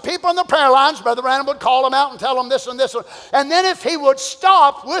watch the people in the prayer lines. Brother Reagan would call them out and tell them this and this. And then if he would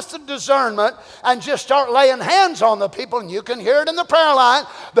stop with the discernment and just start laying hands on the people, and you can hear it in the prayer line,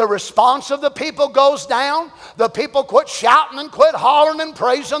 the response of the people goes down. The people quit shouting and quit hollering and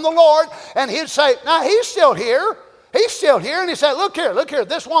praising the Lord. And he'd say, now he's still here. He's still here. And he said, look here,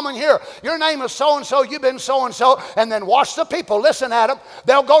 this woman here, your name is so-and-so, you've been so-and-so. And then watch the people, listen at them.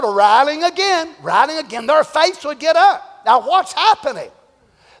 They'll go to rallying again. Their faith would get up. Now what's happening?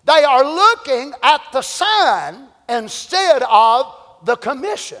 They are looking at the sign instead of the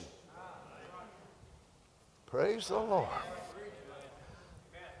commission. Praise the Lord.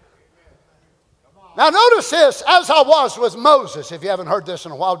 Now notice this, as I was with Moses. If you haven't heard this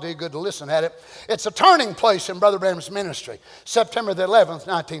in a while, do you good to listen at it. It's a turning place in Brother Branham's ministry. September the 11th,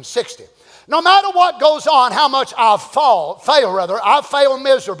 1960. No matter what goes on, how much I fail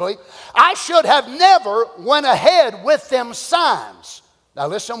miserably, I should have never went ahead with them signs. Now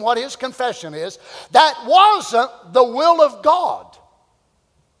listen what his confession is. That wasn't the will of God.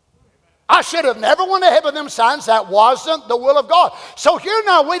 I should have never went ahead with them signs. That wasn't the will of God. So here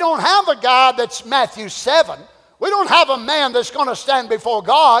now we don't have a guy that's Matthew 7. We don't have a man that's going to stand before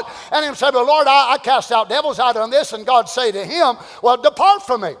God and him say, well, Lord, I cast out devils, I done this, and God say to him, well, depart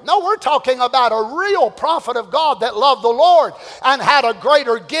from me. No, we're talking about a real prophet of God that loved the Lord and had a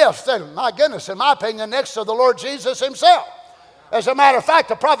greater gift than, my goodness, in my opinion, next to the Lord Jesus himself. As a matter of fact,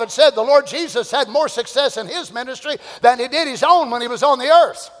 the prophet said the Lord Jesus had more success in his ministry than he did his own when he was on the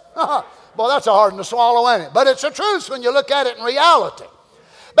earth. Well, that's a hard one to swallow, ain't it? But it's the truth when you look at it in reality.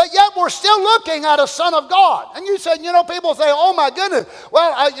 But yet we're still looking at a son of God. And you said, people say, oh my goodness,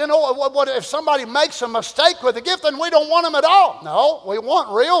 well, what if somebody makes a mistake with the gift, then we don't want them at all. No, we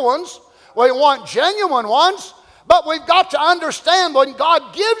want real ones. We want genuine ones. But we've got to understand when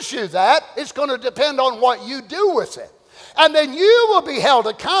God gives you that, it's going to depend on what you do with it. And then you will be held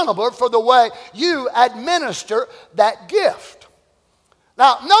accountable for the way you administer that gift.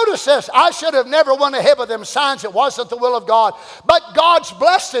 Now, notice this. I should have never went ahead with them signs. It wasn't the will of God. But God's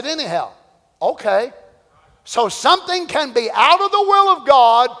blessed it anyhow. Okay. So something can be out of the will of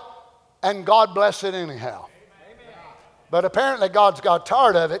God and God bless it anyhow. But apparently God's got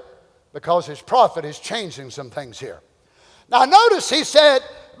tired of it because his prophet is changing some things here. Now, notice he said,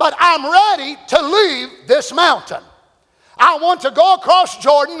 but I'm ready to leave this mountain. I want to go across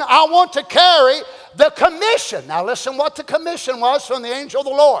Jordan. I want to carry the commission. Now listen what the commission was from the angel of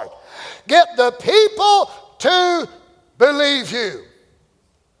the Lord. Get the people to believe you.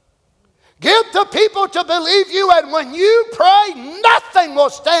 Get the people to believe you, and when you pray, nothing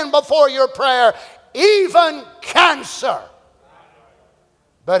will stand before your prayer, even cancer.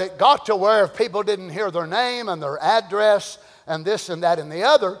 But it got to where if people didn't hear their name and their address and this and that and the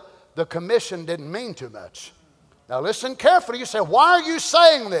other, the commission didn't mean too much. Now listen carefully. You say, why are you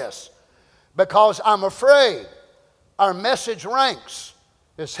saying this? Because I'm afraid our message ranks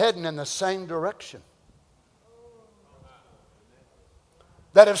is heading in the same direction.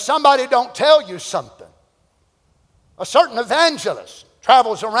 That if somebody don't tell you something, a certain evangelist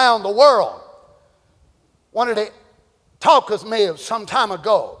travels around the world, wanted to talk with me some time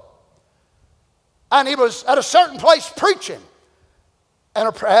ago. And he was at a certain place preaching.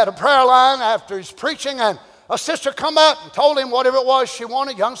 And had a prayer line after he's preaching, and a sister come up and told him whatever it was she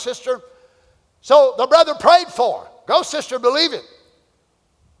wanted, young sister. So the brother prayed for her. Go, sister, believe it.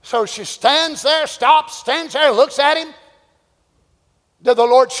 So she stands there, stops, stands there, looks at him. Did the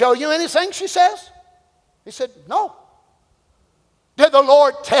Lord show you anything, she says? He said, no. Did the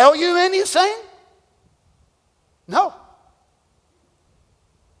Lord tell you anything? No.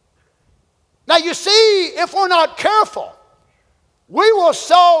 Now you see, if we're not careful, we will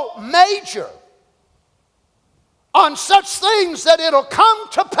so major on such things that it'll come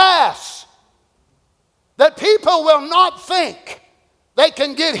to pass that people will not think they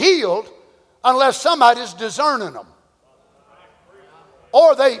can get healed unless somebody's discerning them.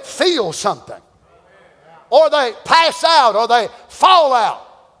 Or they feel something. Or they pass out, or they fall out.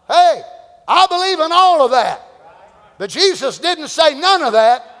 Hey, I believe in all of that. But Jesus didn't say none of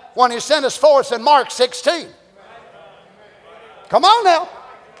that when he sent us forth in Mark 16.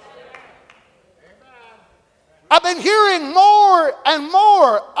 I've been hearing more and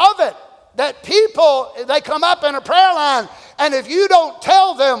more of it. That people, they come up in a prayer line, and if you don't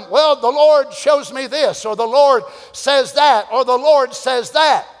tell them, well, the Lord shows me this, or the Lord says that, or the Lord says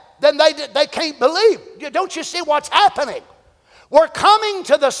that, then they can't believe. Don't you see what's happening? We're coming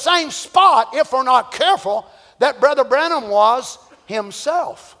to the same spot, if we're not careful, that Brother Branham was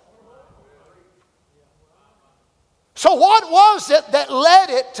himself. So what was it that led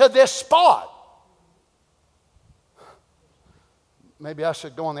it to this spot? Maybe I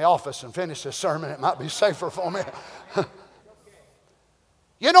should go in the office and finish this sermon. It might be safer for me.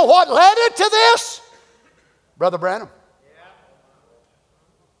 You know what led it to this? Brother Branham.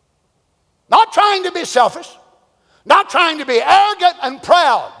 Not trying to be selfish. Not trying to be arrogant and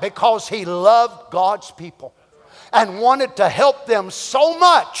proud. Because he loved God's people. And wanted to help them so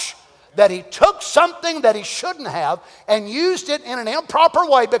much that he took something that he shouldn't have and used it in an improper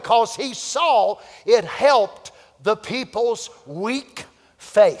way because he saw it helped the people's weak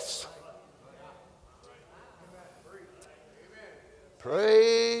faith.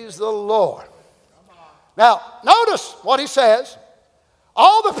 Praise the Lord. Now, notice what he says.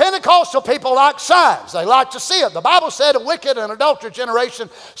 All the Pentecostal people like signs. They like to see it. The Bible said a wicked and adulterous generation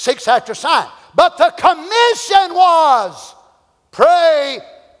seeks after sign. But the commission was, pray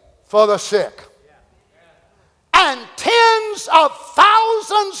for the sick. And tens of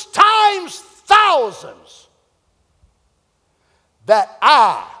thousands times thousands that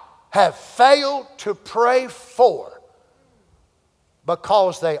I have failed to pray for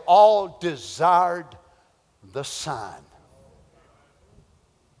because they all desired the sign.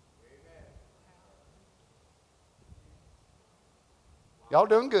 Y'all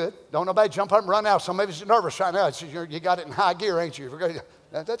doing good. Don't nobody jump up and run out. Some of you are nervous right now. You got it in high gear, ain't you?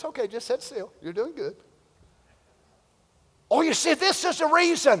 That's okay. Just sit still. You're doing good. Oh, you see, this is the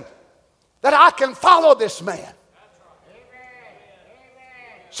reason that I can follow this man.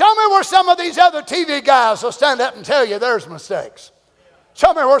 Show me where some of these other TV guys will stand up and tell you there's mistakes.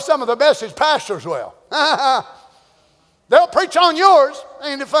 Show me where some of the message pastors will. They'll preach on yours.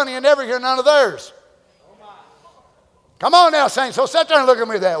 Ain't it funny? You never hear none of theirs. Come on now, saints. So sit there and look at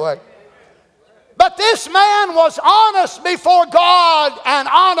me that way. But this man was honest before God and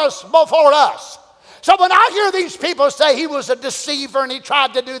honest before us. So when I hear these people say he was a deceiver and he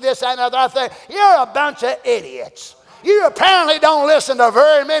tried to do this, that, and other, I think, you're a bunch of idiots. You apparently don't listen to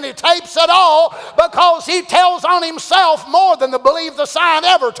very many tapes at all because he tells on himself more than the Believe the Sign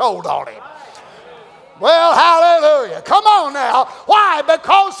ever told on him. Well, hallelujah. Come on now. Why?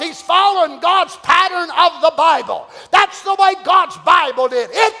 Because he's following God's pattern of the Bible. That's the way God's Bible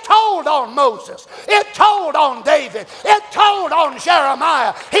did. It told on Moses. It told on David. It told on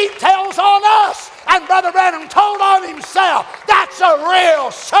Jeremiah. He tells on us. And Brother Branham told on himself. That's a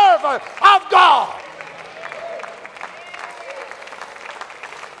real servant of God.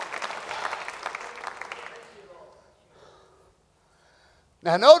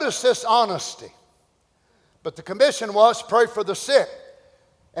 Now notice this honesty. But the commission was pray for the sick.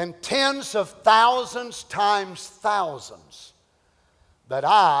 And tens of thousands times thousands that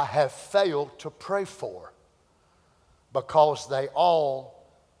I have failed to pray for because they all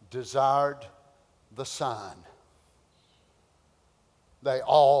desired the sign. They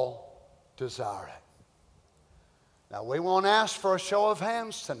all desire it. Now we won't ask for a show of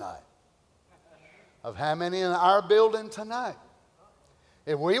hands tonight of how many in our building tonight.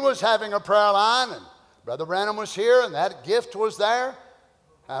 If we was having a prayer line and Brother Branham was here and that gift was there,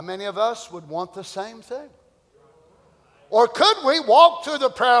 how many of us would want the same thing? Or could we walk through the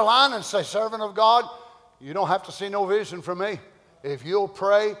prayer line and say, servant of God, you don't have to see no vision from me. If you'll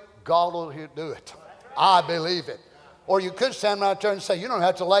pray, God will do it. I believe it. Or you could stand right there and say, you don't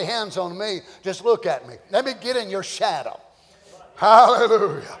have to lay hands on me. Just look at me. Let me get in your shadow.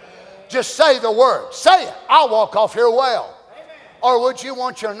 Hallelujah. Just say the word. Say it. I'll walk off here well. Or would you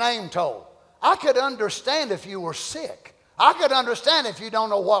want your name told? I could understand if you were sick. I could understand if you don't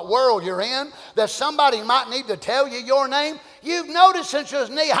know what world you're in, that somebody might need to tell you your name. You've noticed since you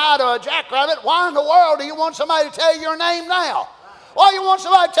was knee-high to a jackrabbit, why in the world do you want somebody to tell you your name now? Why you want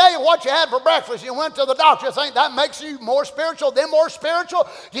somebody to tell you what you had for breakfast? You went to the doctor. You think that makes you more spiritual, them more spiritual?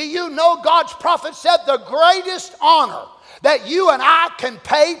 Do you know God's prophet said the greatest honor that you and I can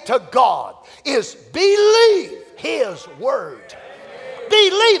pay to God is believe His word.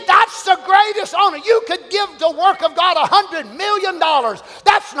 Believe, that's the greatest honor. You could give the work of God $100 million.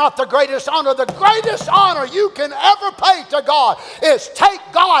 That's not the greatest honor. The greatest honor you can ever pay to God is take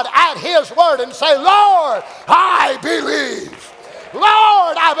God at His word and say, Lord, I believe.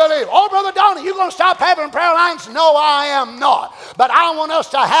 Lord, I I believe. Oh, Brother Donny, you going to stop having prayer lines? No, I am not. But I want us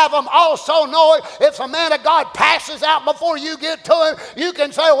to have them also knowing if a man of God passes out before you get to him, you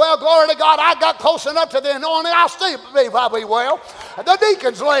can say, well, glory to God, I got close enough to the anointing, I'll still believe I'll be well. The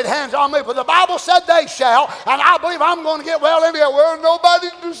deacons laid hands on me, but the Bible said they shall, and I believe I'm going to get well in here. Well, nobody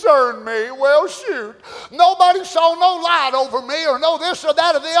discerned me. Well, shoot. Nobody saw no light over me or no this or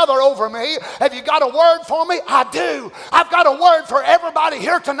that or the other over me. Have you got a word for me? I do. I've got a word for everybody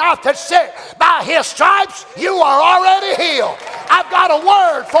here tonight that's sick. By his stripes, you are already healed. I've got a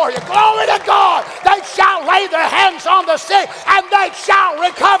word for you. Glory to God. They shall lay their hands on the sick and they shall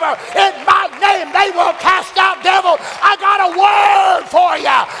recover. In my name, they will cast out devils. I got a word for you.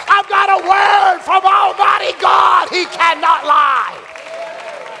 I've got a word from Almighty God. He cannot lie.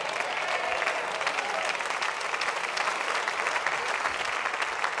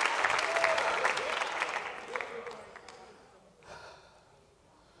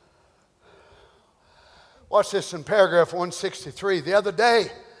 Watch this in paragraph 163. The other day,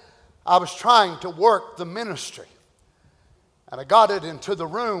 I was trying to work the ministry. And I got it into the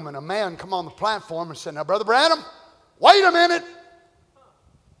room, and a man come on the platform and said, now, Brother Branham, wait a minute.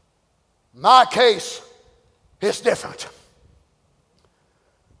 My case is different.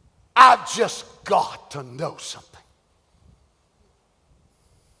 I've just got to know something.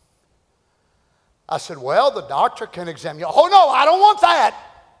 I said, well, the doctor can examine you. Oh, no, I don't want that.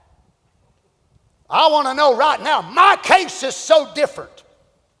 I want to know right now. My case is so different.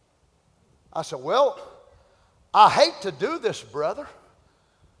 I said, well, I hate to do this, brother.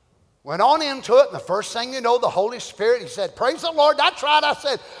 Went on into it, and the first thing you know, the Holy Spirit, he said, praise the Lord, that's right. I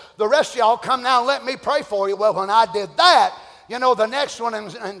said, the rest of y'all come now and let me pray for you. Well, when I did that, you know, the next one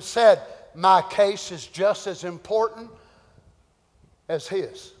and said, my case is just as important as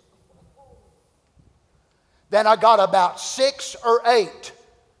his. Then I got about 6 or 8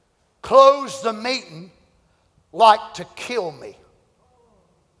 closed the meeting like to kill me.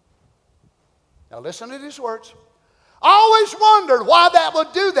 Now listen to these words. I always wondered why that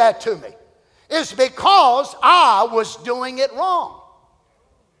would do that to me. It's because I was doing it wrong.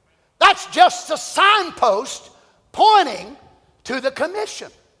 That's just a signpost pointing to the commission.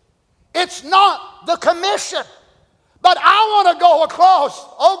 It's not the commission. But I want to go across,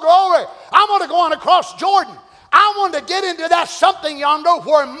 oh glory, I want to go on across Jordan. I want to get into that something yonder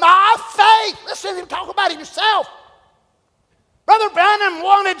where my faith, listen to him talk about himself. Brother Branham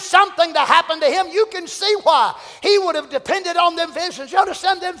wanted something to happen to him. You can see why. He would have depended on them visions. You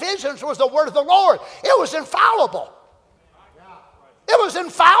understand, them visions was the word of the Lord. It was infallible. It was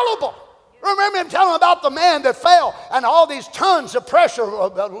infallible. Remember him telling about the man that fell and all these tons of pressure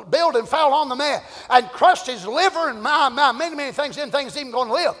building fell on the man and crushed his liver and many things, didn't think he's even going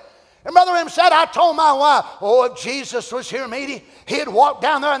to live. And Brother Branham said, I told my wife, oh, if Jesus was here meeting, he'd walk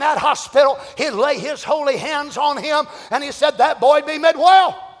down there in that hospital, he'd lay his holy hands on him, and he said, that boy'd be made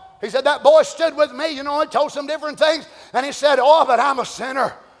well. He said, that boy stood with me, you know, he told some different things, and he said, oh, but I'm a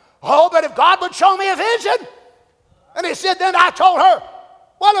sinner. Oh, but if God would show me a vision. And he said, then I told her,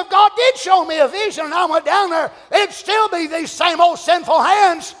 well, if God did show me a vision and I went down there, it'd still be these same old sinful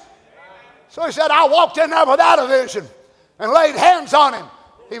hands. So he said, I walked in there without a vision and laid hands on him.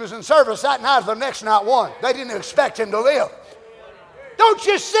 He was in service that night, the next night one. They didn't expect him to live. Don't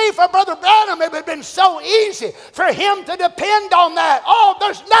you see, for Brother Branham, it would have been so easy for him to depend on that. Oh,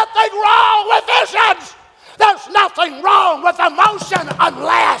 there's nothing wrong with visions. There's nothing wrong with emotion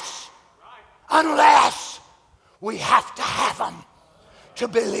unless we have to have them to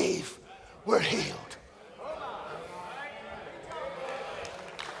believe we're healed.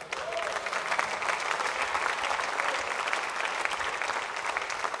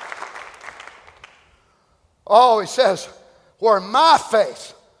 Oh, he says, where my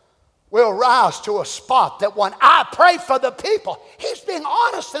faith will rise to a spot that when I pray for the people, he's being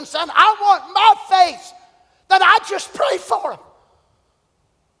honest and saying, I want my faith that I just pray for them.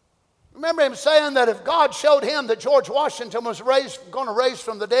 Remember him saying that if God showed him that George Washington was going to raise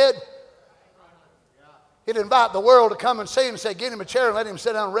from the dead, he'd invite the world to come and see him and say, get him a chair and let him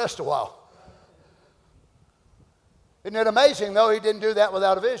sit down and rest a while. Isn't it amazing, though, he didn't do that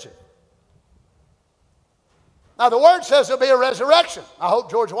without a vision? Now, the Word says there'll be a resurrection. I hope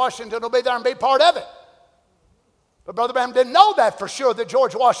George Washington will be there and be part of it. But Brother Branham didn't know that for sure, that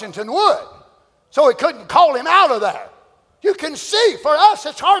George Washington would. So he couldn't call him out of there. You can see, for us,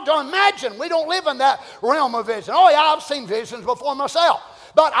 it's hard to imagine. We don't live in that realm of vision. Oh, yeah, I've seen visions before myself.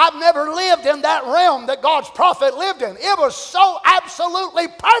 But I've never lived in that realm that God's prophet lived in. It was so absolutely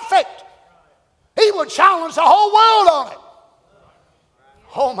perfect. He would challenge the whole world on it.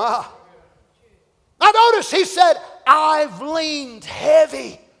 Oh, my. Now notice he said, I've leaned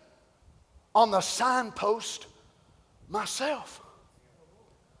heavy on the signpost myself.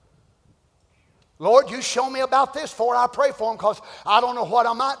 Lord, you show me about this before I pray for him, because I don't know what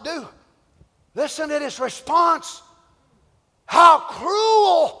I might do. Listen to his response. How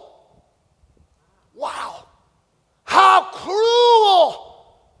cruel. Wow. How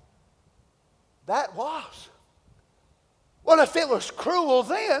cruel that was. Well, if it was cruel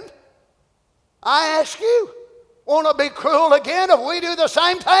then, I ask you, won't it be cruel again if we do the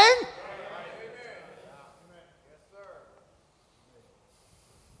same thing?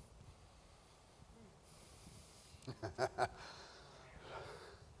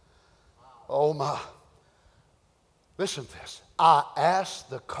 Oh my. Listen to this. I asked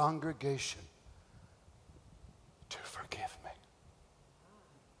the congregation to forgive me.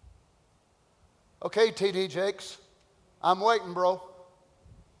 Okay, T.D. Jakes, I'm waiting, bro.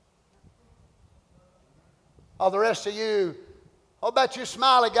 Oh, the rest of you, how about you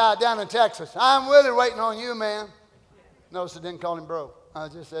smiley guy down in Texas? I'm really waiting on you, man. Notice I didn't call him bro. I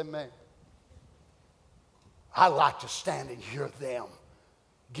just said man. I like to stand and hear them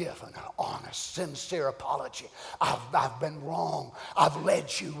give an honest, sincere apology. I've been wrong. I've led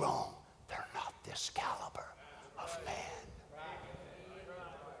you wrong. They're not this caliber of man.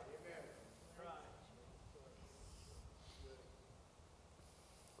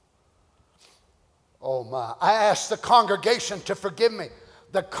 Oh my. I asked the congregation to forgive me.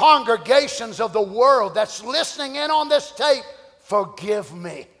 The congregations of the world that's listening in on this tape, forgive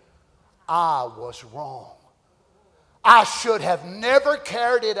me. I was wrong. I should have never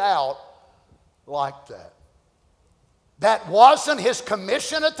carried it out like that. That wasn't his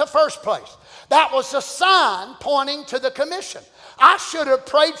commission at the first place. That was a sign pointing to the commission. I should have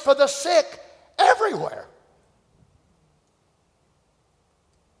prayed for the sick everywhere.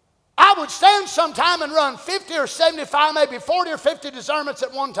 I would stand sometime and run 50 or 75, maybe 40 or 50 discernments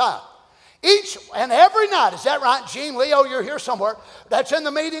at one time. Each and every night, is that right? Gene, Leo, you're here somewhere. That's in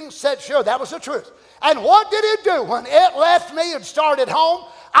the meeting, said sure, that was the truth. And what did it do? When it left me and started home,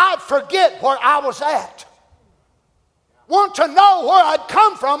 I'd forget where I was at. Want to know where I'd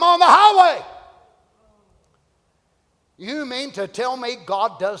come from on the highway. You mean to tell me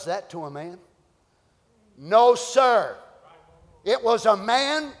God does that to a man? No, sir. It was a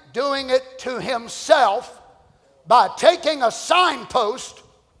man doing it to himself by taking a signpost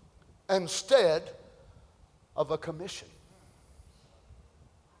instead of a commission.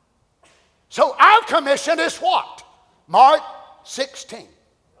 So our commission is what? Mark 16.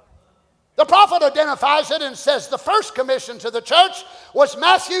 The prophet identifies it and says the first commission to the church was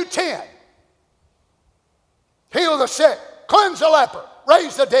Matthew 10. Heal the sick, cleanse the leper,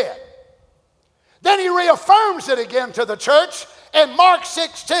 raise the dead. Then he reaffirms it again to the church in Mark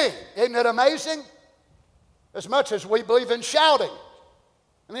 16. Isn't it amazing? As much as we believe in shouting.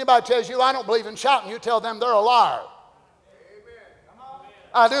 And anybody tells you, I don't believe in shouting, you tell them they're a liar.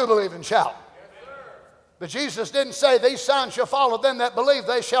 I do believe in shouting. But Jesus didn't say, these signs shall follow them that believe,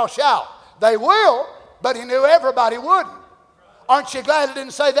 they shall shout. They will, but he knew everybody wouldn't. Aren't you glad he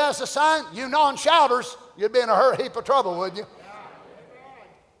didn't say that as a sign? You non-shouters, you'd be in a heap of trouble, wouldn't you?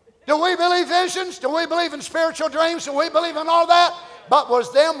 Do we believe visions? Do we believe in spiritual dreams? Do we believe in all that? But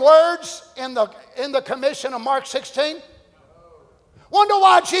was them words in the commission of Mark 16? Wonder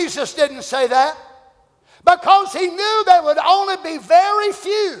why Jesus didn't say that? Because he knew there would only be very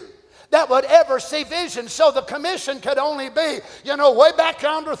few that would ever see vision. So the commission could only be, way back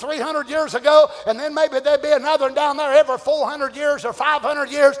yonder 300 years ago, and then maybe there'd be another down there every 400 years or 500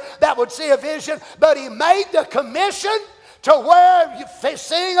 years that would see a vision. But he made the commission to where you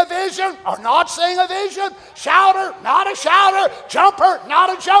seeing a vision or not seeing a vision, shouter, not a shouter, jumper,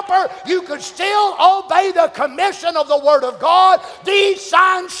 not a jumper, you could still obey the commission of the Word of God. These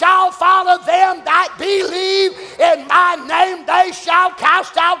signs shall follow them that believe in my name. They shall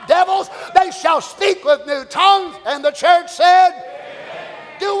cast out devils. They shall speak with new tongues. And the church said,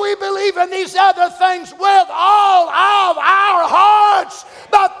 amen. Do we believe in these other things with all of our hearts?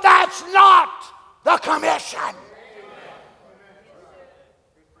 But that's not the commission.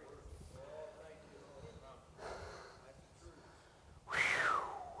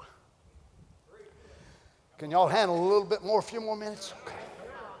 Can y'all handle a little bit more, a few more minutes? Okay.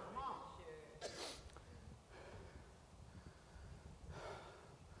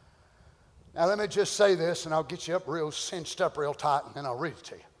 Now let me just say this, and I'll get you up real cinched up real tight, and then I'll read it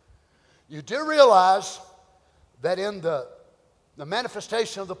to you. You do realize that in the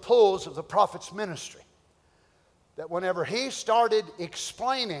manifestation of the pulls of the prophet's ministry, that whenever he started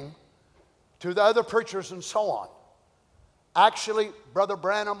explaining to the other preachers and so on, actually, Brother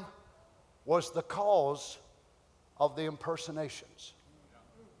Branham was the cause of the impersonations.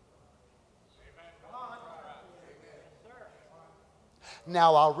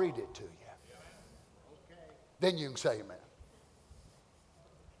 Now I'll read it to you. Then you can say amen.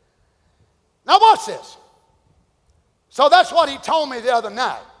 Now watch this. So that's what he told me the other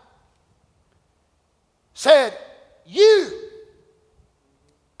night. Said, you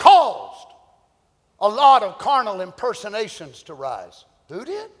caused a lot of carnal impersonations to rise. Who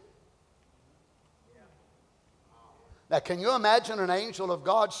did? Now can you imagine an angel of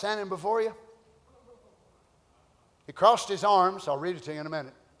God standing before you? He crossed his arms. I'll read it to you in a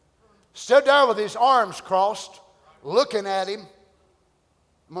minute. Stood there with his arms crossed, looking at him.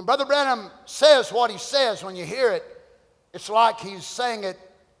 When Brother Branham says what he says, when you hear it, it's like he's saying it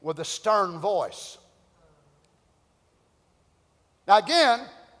with a stern voice. Now again,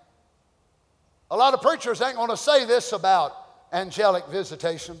 a lot of preachers ain't going to say this about angelic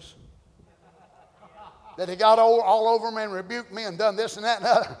visitations. That he got all over me and rebuked me and done this and that and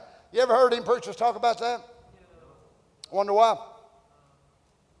that. You ever heard any preachers talk about that? Wonder why?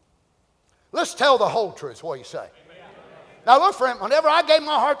 Let's tell the whole truth, what you say. Now look, friend, whenever I gave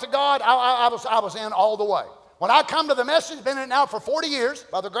my heart to God, I was in all the way. When I come to the message, been in it now for 40 years,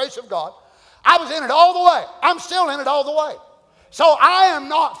 by the grace of God, I was in it all the way. I'm still in it all the way. So I am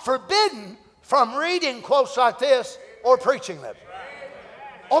not forbidden from reading quotes like this or preaching them.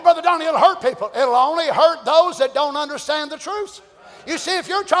 Oh, Brother Donny, it'll hurt people. It'll only hurt those that don't understand the truth. You see, if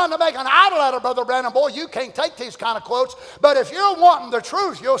you're trying to make an idol out of Brother Branham, boy, you can't take these kind of quotes. But if you're wanting the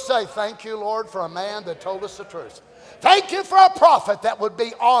truth, you'll say, thank you, Lord, for a man that told us the truth. Thank you for a prophet that would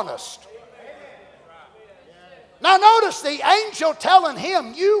be honest. Now notice the angel telling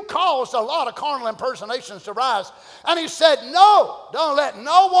him, you caused a lot of carnal impersonations to rise. And he said, no, don't let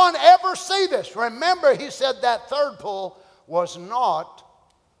no one ever see this. Remember, he said that third pull was not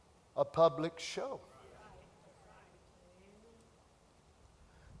a public show.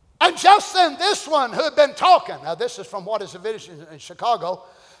 And just then this one who had been talking, now this is from What is a Vision in Chicago,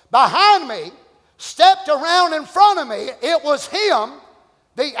 behind me, stepped around in front of me. It was him,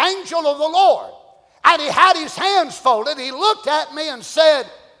 the angel of the Lord. And he had his hands folded. He looked at me and said,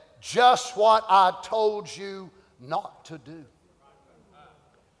 just what I told you not to do.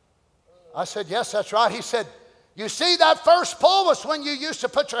 I said, yes, that's right. He said, you see, that first pull was when you used to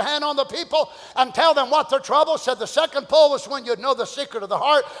put your hand on the people and tell them what their trouble. Said the second pull was when you'd know the secret of the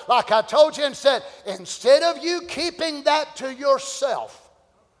heart, like I told you, and said, instead of you keeping that to yourself,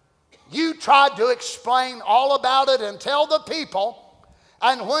 you tried to explain all about it and tell the people,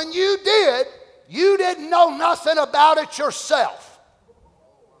 and when you did, you didn't know nothing about it yourself.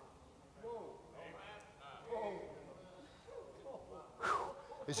 Whew.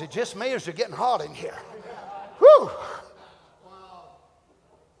 Is it just me or is it getting hot in here? Whew.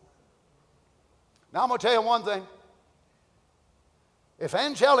 Now I'm going to tell you one thing. If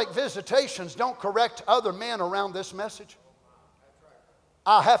angelic visitations don't correct other men around this message,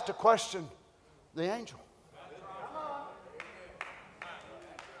 I have to question the angel.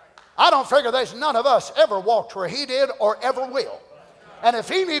 I don't figure there's none of us ever walked where he did or ever will. And if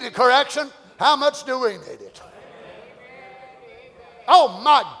he needed correction, how much do we need it? Oh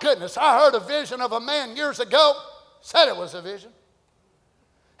my goodness, I heard a vision of a man years ago, said it was a vision.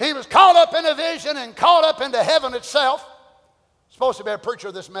 He was caught up in a vision and caught up into heaven itself. Supposed to be a preacher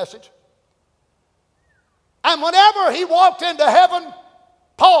of this message. And whenever he walked into heaven,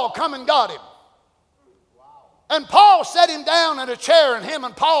 Paul come and got him. And Paul set him down in a chair, and him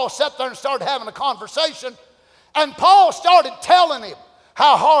and Paul sat there and started having a conversation. And Paul started telling him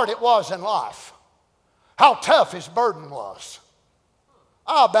how hard it was in life, how tough his burden was.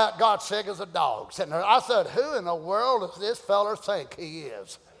 I about got sick as a dog sitting there. I said, who in the world does this feller think he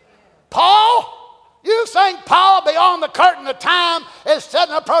is? Paul? You think Paul beyond the curtain of time is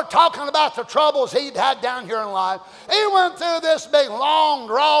sitting up there talking about the troubles he'd had down here in life? He went through this big, long,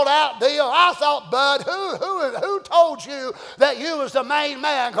 drawn-out deal. I thought, Bud, who told you that you was the main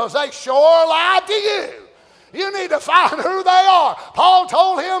man? Because they sure lied to you. You need to find who they are. Paul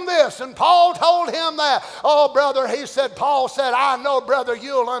told him this, and Paul told him that. Oh, brother, Paul said, I know, brother,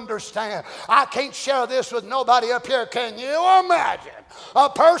 you'll understand. I can't share this with nobody up here. Can you imagine a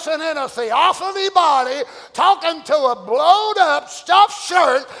person in a theophany body talking to a blowed up stuffed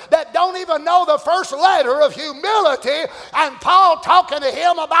shirt that don't even know the first letter of humility, and Paul talking to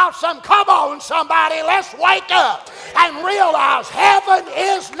him about come on, somebody, let's wake up and realize heaven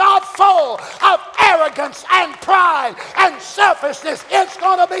is not full of arrogance and pride and selfishness. It's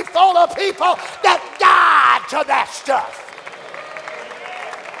going to be full of people that died to that stuff.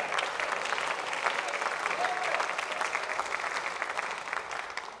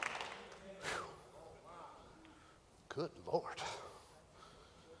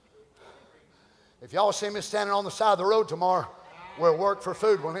 If y'all see me standing on the side of the road tomorrow, we'll work for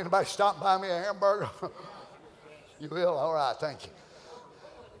food. Will anybody stop and buy me a hamburger? You will? All right, thank you.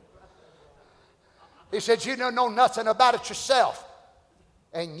 He said, you don't know nothing about it yourself.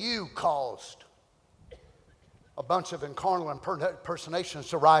 And you caused a bunch of incarnate impersonations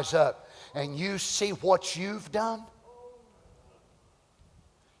to rise up. And you see what you've done?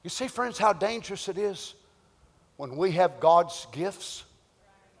 You see, friends, how dangerous it is when we have God's gifts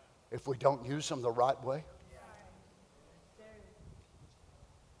if we don't use them the right way.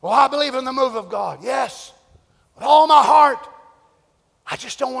 Well, I believe in the move of God. Yes, with all my heart. I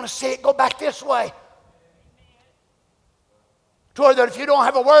just don't want to see it go back this way. To where that if you don't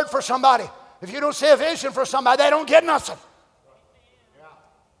have a word for somebody, if you don't see a vision for somebody, they don't get nothing.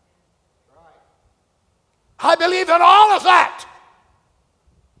 I believe in all of that.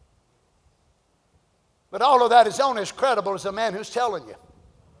 But all of that is only as credible as the man who's telling you.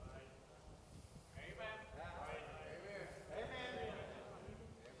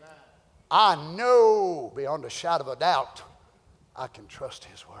 I know beyond a shadow of a doubt I can trust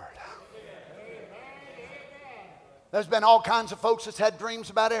his word. There's been all kinds of folks that's had dreams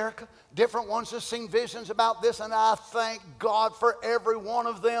about Erica, different ones that's seen visions about this, and I thank God for every one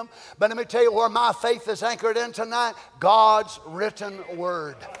of them. But let me tell you where my faith is anchored in tonight. God's written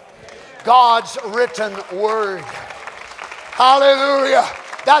word. God's written word. Hallelujah.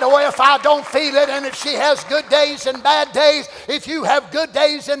 That way, if I don't feel it, and if she has good days and bad days, if you have good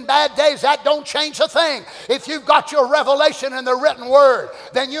days and bad days, that don't change a thing. If you've got your revelation in the written word,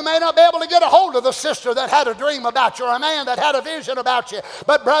 then you may not be able to get a hold of the sister that had a dream about you or a man that had a vision about you.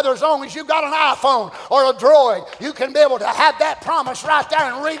 But brother, as long as you've got an iPhone or a Droid, you can be able to have that promise right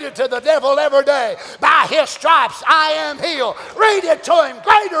there and read it to the devil every day. By his stripes I am healed. Read it to him.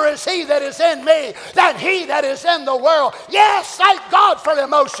 Greater is he that is in me than he that is in the world. Yes, thank God for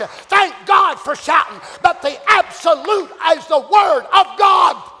emotion. Thank God for shouting. But the absolute is the word of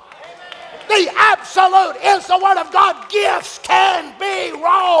God. The absolute is the word of God. Gifts can be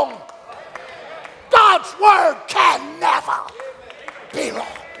wrong. God's word can never be wrong.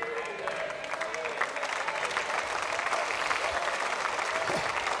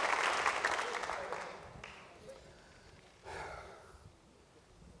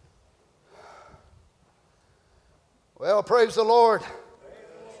 Well, praise the Lord.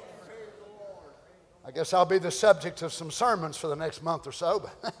 I guess I'll be the subject of some sermons for the next month or so,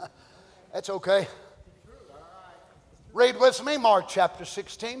 but that's okay. Read with me Mark chapter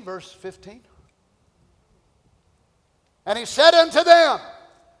 16, verse 15. And he said unto them,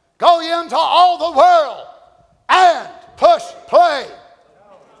 go ye into all the world and push play.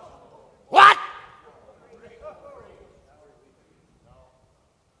 What?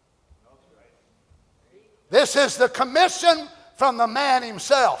 This is the commission from the man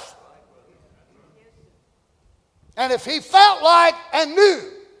himself. And if he felt like and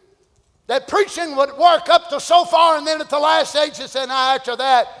knew that preaching would work up to so far, and then at the last stage he said, now after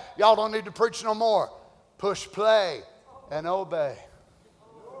that, y'all don't need to preach no more. Push play and obey.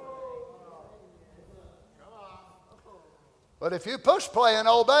 But if you push play and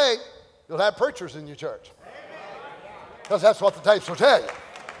obey, you'll have preachers in your church. Because that's what the tapes will tell you.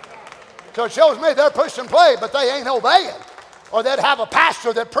 So it shows me they're pushing play, but they ain't obeying. Or they'd have a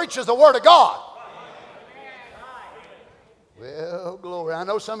pastor that preaches the word of God. Well, glory. I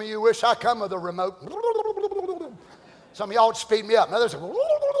know some of you wish I come with a remote. Some of y'all would speed me up. Now there's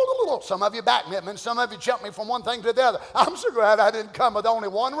some of you back me up, and some of you jump me from one thing to the other. I'm so glad I didn't come with only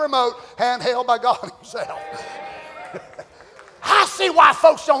one remote handheld by God himself. I see why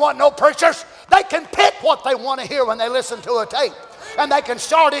folks don't want no preachers. They can pick what they want to hear when they listen to a tape. And they can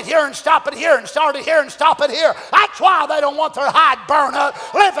start it here and stop it here and start it here and stop it here. That's why they don't want their hide burned up,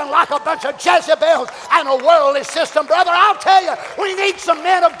 living like a bunch of Jezebels and a worldly system. Brother, I'll tell you, we need some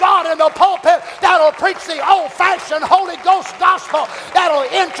men of God in the pulpit that'll preach the old-fashioned Holy Ghost gospel, that'll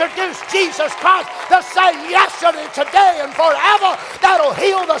introduce Jesus Christ, the same yesterday, today, and forever, that'll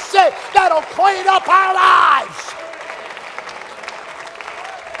heal the sick, that'll clean up our lives.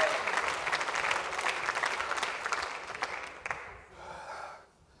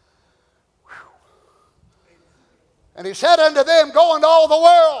 And he said unto them, go into all the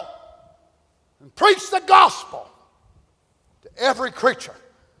world and preach the gospel to every creature.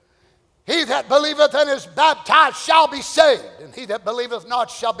 He that believeth and is baptized shall be saved, and he that believeth not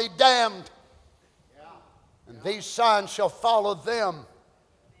shall be damned. And these signs shall follow them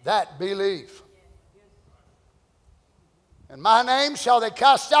that believe. In my name shall they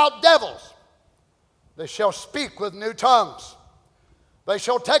cast out devils. They shall speak with new tongues. They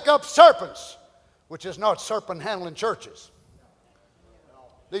shall take up serpents, which is not serpent handling churches.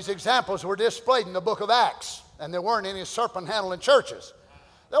 These examples were displayed in the book of Acts, and there weren't any serpent handling churches.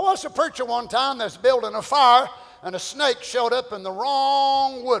 There was a preacher one time that's building a fire, and a snake showed up in the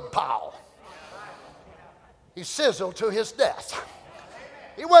wrong wood pile. He sizzled to his death.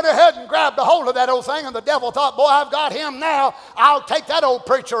 He went ahead and grabbed a hold of that old thing, and the devil thought, boy, I've got him now. I'll take that old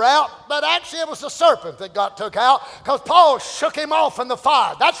preacher out. But actually, it was the serpent that got took out because Paul shook him off in the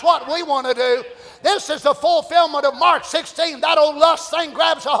fire. That's what we want to do. This is the fulfillment of Mark 16. That old lust thing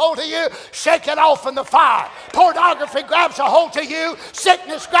grabs a hold of you, shake it off in the fire. Pornography grabs a hold of you.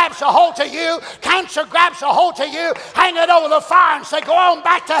 Sickness grabs a hold of you. Cancer grabs a hold of you. Hang it over the fire and say, go on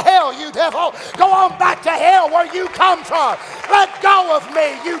back to hell, you devil. Go on back to hell where you come from. Let go of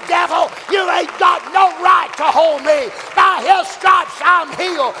me, you devil. You ain't got no right to hold me. By his stripes I'm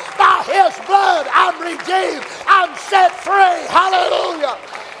healed. By his blood I'm redeemed. I'm set free. Hallelujah.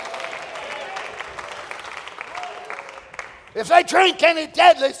 If they drink any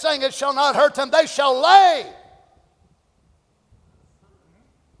deadly thing, it shall not hurt them. They shall lay.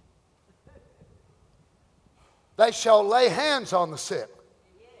 They shall lay hands on the sick.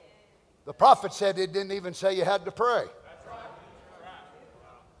 The prophet said it didn't even say you had to pray.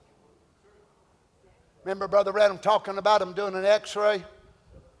 Remember Brother Reagan talking about him doing an x-ray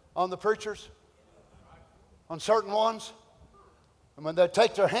on the preachers? On certain ones? And when they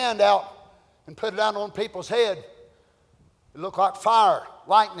take their hand out and put it out on people's head, it looked like fire,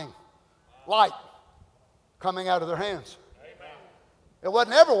 lightning, light coming out of their hands. Amen. It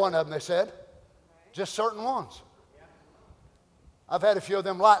wasn't every one of them, they said, just certain ones. I've had a few of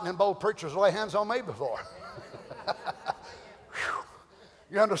them lightning bolt preachers lay hands on me before.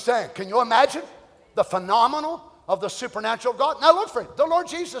 You understand? Can you imagine the phenomenal of the supernatural God? Now look, friend, the Lord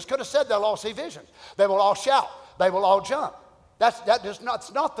Jesus could have said they'll all see visions. They will all shout. They will all jump. That's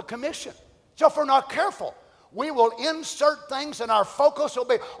not the commission. So if we're not careful, we will insert things and our focus will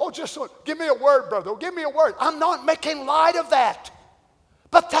be, oh, just give me a word, brother. Give me a word. I'm not making light of that.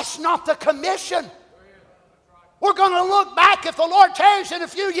 But that's not the commission. We're going to look back if the Lord tarries in a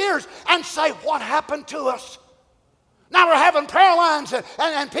few years and say, what happened to us? Now we're having prayer lines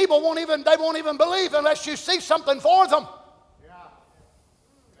and people won't even believe unless you see something for them.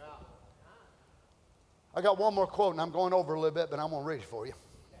 I got one more quote and I'm going over a little bit, but I'm going to read it for you.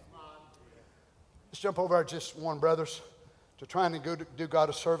 Let's jump over our just one, brothers, to trying to do God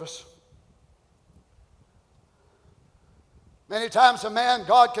a service. Many times a man,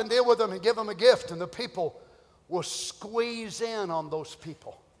 God can deal with them and give them a gift, and the people will squeeze in on those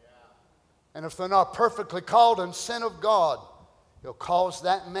people. And if they're not perfectly called and sent of God, He'll cause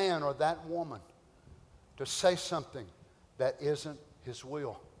that man or that woman to say something that isn't His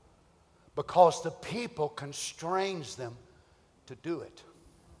will, because the people constrains them to do it.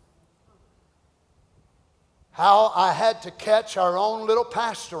 How I had to catch our own little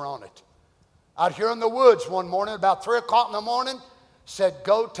pastor on it. Out here in the woods one morning, about 3 o'clock in the morning, said,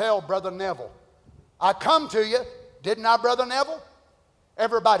 go tell Brother Neville. I come to you, didn't I, Brother Neville?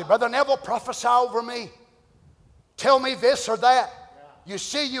 Everybody, Brother Neville, prophesy over me. Tell me this or that. You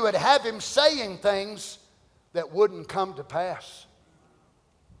see, you would have him saying things that wouldn't come to pass.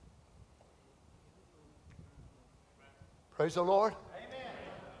 Praise the Lord. Amen.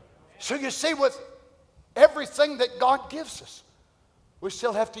 So you see, with everything that God gives us, we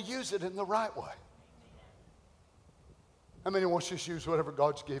still have to use it in the right way. How many wants you to use whatever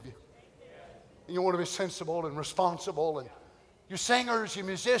God's give you? And you want to be sensible and responsible, and you singers, you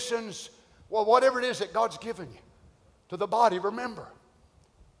musicians, well, whatever it is that God's given you to the body, remember,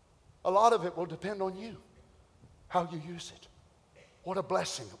 a lot of it will depend on you, how you use it. What a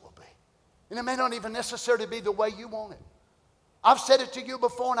blessing it will be. And it may not even necessarily be the way you want it. I've said it to you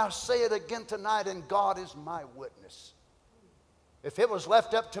before, and I'll say it again tonight, and God is my witness. If it was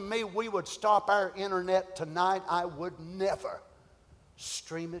left up to me, we would stop our internet tonight. I would never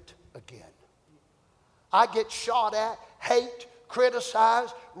stream it again. I get shot at, hate,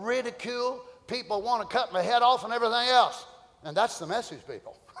 criticized, ridiculed. People want to cut my head off and everything else. And that's the message,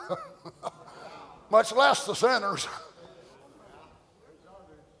 people. Much less the sinners.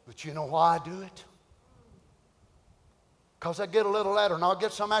 But you know why I do it? Because I get a little later, and I'll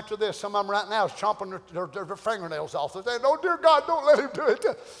get some after this. Some of them right now is chomping their fingernails off. They say, oh, dear God, don't let him do it.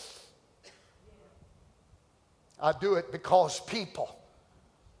 I do it because people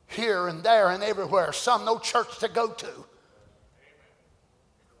here and there and everywhere, some no church to go to.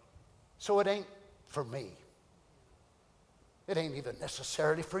 So it ain't for me. It ain't even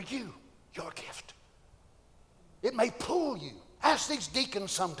necessarily for you, your gift. It may pull you. Ask these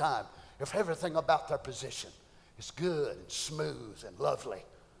deacons sometime if everything about their position is good and smooth and lovely.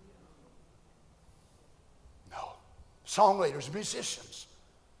 No. Song leaders, musicians.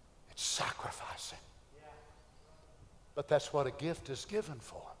 sacrificing. But that's what a gift is given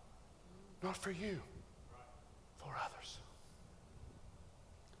for. Not for you, for others.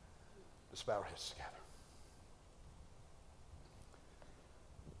 Let's bow our heads together.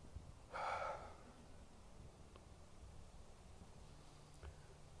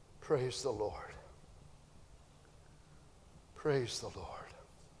 Praise the Lord. Praise the Lord.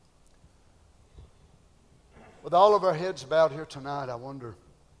 With all of our heads bowed here tonight, I wonder,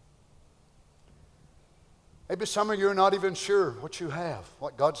 maybe some of you are not even sure what you have,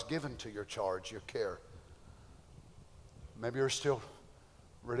 what God's given to your charge, your care. Maybe you're still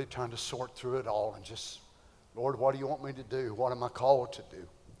really trying to sort through it all and just, Lord, what do you want me to do? What am I called to do?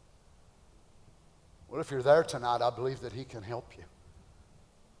 Well, if you're there tonight, I believe that He can help you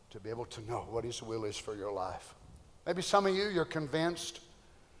to be able to know what His will is for your life. Maybe some of you, you're convinced,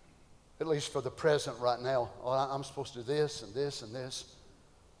 at least for the present right now, oh, I'm supposed to do this and this and this.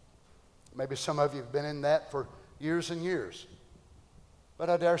 Maybe some of you have been in that for years and years. But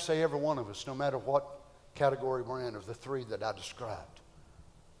I dare say every one of us, no matter what category we're in of the three that I described,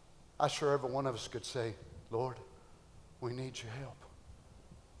 I'm sure every one of us could say, Lord, we need your help.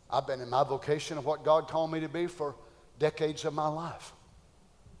 I've been in my vocation of what God called me to be for decades of my life.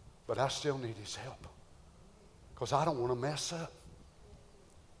 But I still need His help because I don't want to mess up.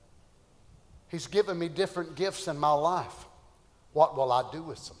 He's given me different gifts in my life. What will I do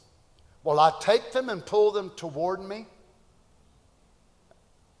with them? Will I take them and pull them toward me?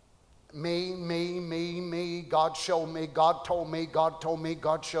 Me. God showed me. God told me. God told me.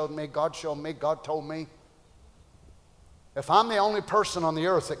 God showed me. God showed me. God told me. If I'm the only person on the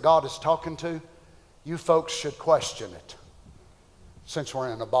earth that God is talking to, you folks should question it, since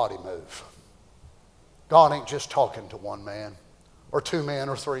we're in a body move. God ain't just talking to one man or two men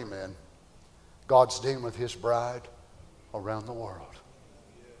or three men. God's dealing with His bride around the world.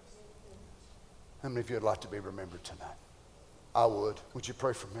 How many of you would like to be remembered tonight? I would. Would you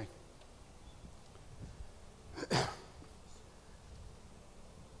pray for me?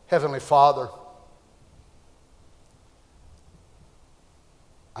 Heavenly Father,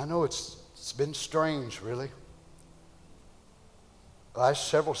 I know it's been strange, really. The last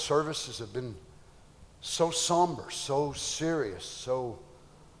several services have been so somber, so serious, so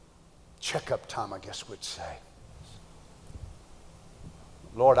checkup time, I guess we'd say.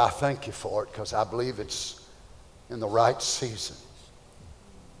 Lord, I thank you for it because I believe it's in the right season.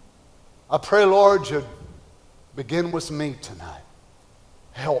 I pray, Lord, you'd begin with me tonight.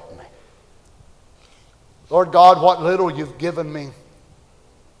 Help me. Lord God, what little you've given me,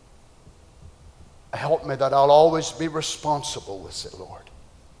 help me that I'll always be responsible with it, Lord.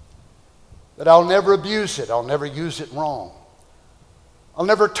 That I'll never abuse it. I'll never use it wrong. I'll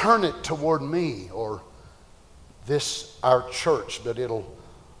never turn it toward me or this, our church, but it'll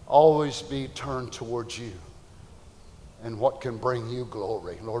always be turned towards you and what can bring you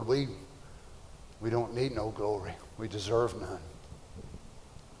glory. Lord, we don't need no glory. We deserve none.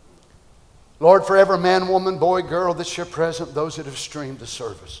 Lord, for every man, woman, boy, girl that's here present, those that have streamed the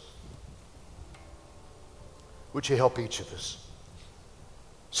service, would you help each of us?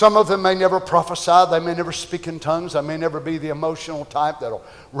 Some of them may never prophesy. They may never speak in tongues. They may never be the emotional type that'll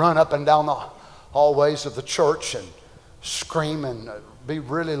run up and down the hallways of the church and scream and be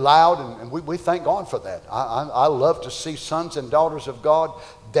really loud. And we thank God for that. I love to see sons and daughters of God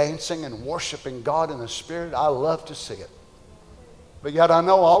dancing and worshiping God in the Spirit. I love to see it. But yet I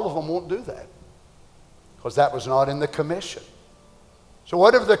know all of them won't do that because that was not in the commission. So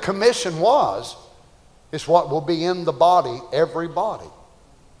whatever the commission was, is what will be in the body, every body.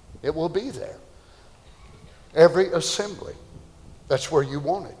 It will be there. Every assembly. That's where you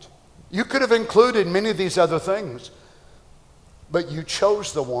want it. You could have included many of these other things, but you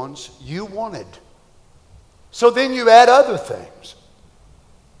chose the ones you wanted. So then you add other things.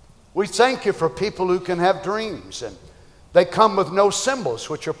 We thank you for people who can have dreams, and they come with no symbols,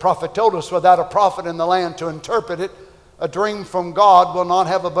 which your prophet told us, without a prophet in the land to interpret it, a dream from God will not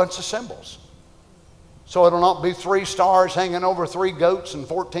have a bunch of symbols. So it'll not be 3 stars hanging over 3 goats and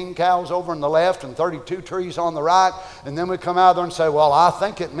 14 cows over on the left and 32 trees on the right. And then we come out there and say, well, I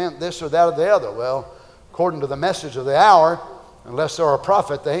think it meant this or that or the other. Well, according to the message of the hour, unless they're a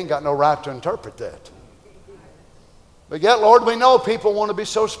prophet, they ain't got no right to interpret that. But yet, Lord, we know people want to be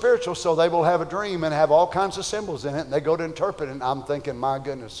so spiritual, so they will have a dream and have all kinds of symbols in it, and they go to interpret it, and I'm thinking, my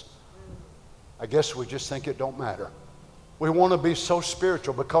goodness, I guess we just think it don't matter. We want to be so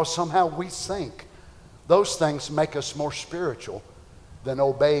spiritual because somehow we think those things make us more spiritual than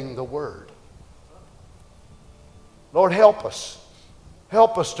obeying the Word. Lord, help us.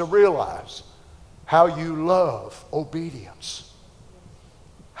 Help us to realize how you love obedience.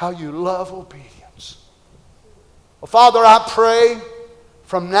 how you love obedience. Well, Father, I pray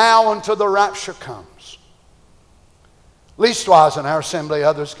from now until the rapture comes. Leastwise in our assembly,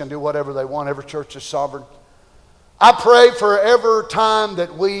 others can do whatever they want. Every church is sovereign. I pray for every time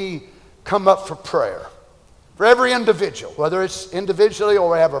that we come up for prayer, for every individual, whether it's individually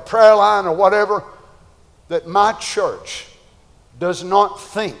or we have a prayer line or whatever, that my church does not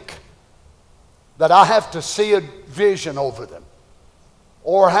think that I have to see a vision over them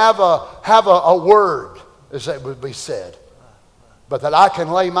or have a word, as it would be said, but that I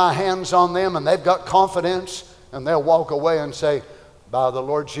can lay my hands on them and they've got confidence and they'll walk away and say, by the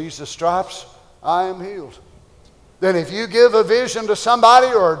Lord Jesus' stripes, I am healed. Then if you give a vision to somebody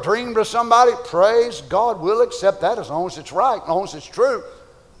or a dream to somebody, praise God, we'll accept that as long as it's right, as long as it's true.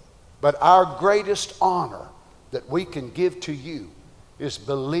 But our greatest honor that we can give to you is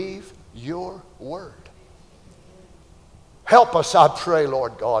believe your word. Help us, I pray,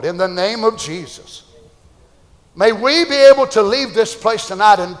 Lord God, in the name of Jesus. May we be able to leave this place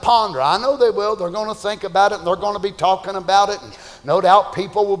tonight and ponder. I know they will. They're going to think about it and they're going to be talking about it. And no doubt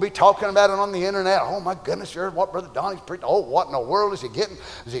people will be talking about it on the internet. Oh my goodness, you heard what Brother Donny's preaching. Oh, what in the world is he getting?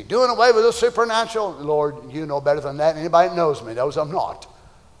 Is he doing away with the supernatural? Lord, you know better than that. Anybody that knows me knows I'm not.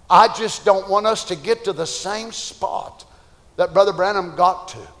 I just don't want us to get to the same spot that Brother Branham got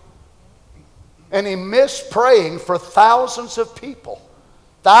to. And he missed praying for thousands of people.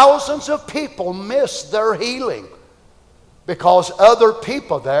 Thousands of people missed their healing because other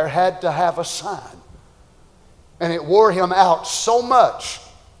people there had to have a sign. And it wore him out so much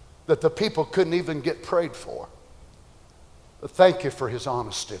that the people couldn't even get prayed for. But thank you for his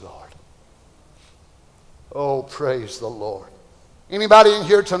honesty, Lord. Oh, praise the Lord. Anybody in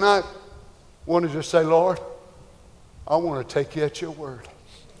here tonight want to just say, Lord, I want to take you at your word.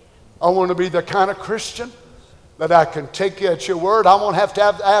 I want to be the kind of Christian that I can take you at your word. I won't have to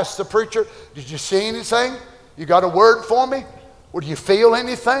ask the preacher, did you see anything? You got a word for me? Or do you feel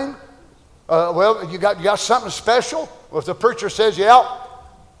anything? Well, you got something special? Well, if the preacher says, yeah,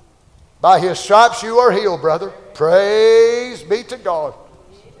 by his stripes you are healed, brother. Praise be to God.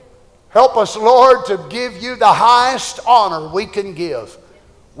 Help us, Lord, to give you the highest honor we can give.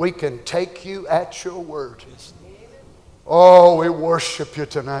 We can take you at your word. Oh, we worship you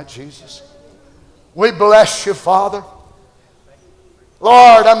tonight, Jesus. We bless you, Father.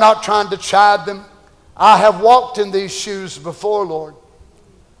 Lord, I'm not trying to chide them. I have walked in these shoes before, Lord.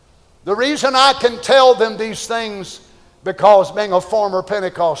 The reason I can tell them these things, because being a former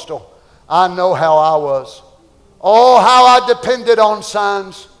Pentecostal, I know how I was. Oh, how I depended on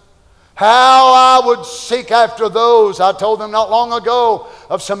signs. How I would seek after those. I told them not long ago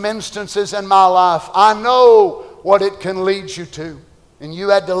of some instances in my life. I know what it can lead you to. And you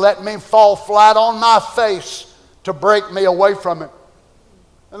had to let me fall flat on my face to break me away from it.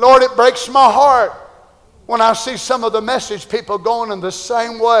 And Lord, it breaks my heart when I see some of the message people going in the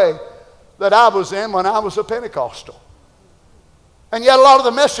same way that I was in when I was a Pentecostal. And yet a lot of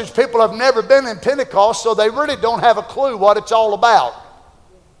the message people have never been in Pentecost, so they really don't have a clue what it's all about.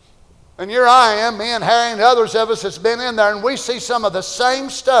 And here I am, me and Harry and others of us that's been in there, and we see some of the same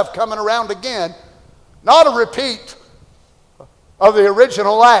stuff coming around again. Not a repeat of the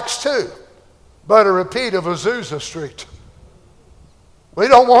original Acts 2, but a repeat of Azusa Street. We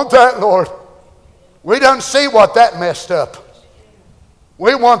don't want that, Lord. We don't see what that messed up.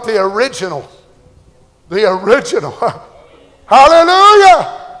 We want the original. The original.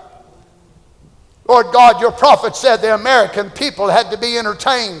 Hallelujah! Lord God, your prophet said the American people had to be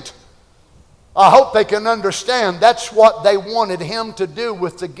entertained. I hope they can understand that's what they wanted him to do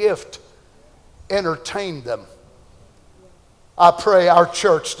with the gift. Entertain them. I pray our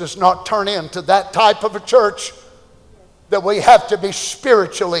church does not turn into that type of a church that we have to be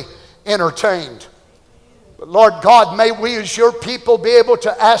spiritually entertained. But Lord God, may we as your people be able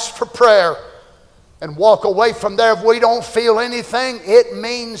to ask for prayer and walk away from there. If we don't feel anything, it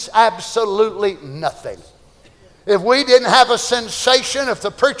means absolutely nothing. If we didn't have a sensation, if the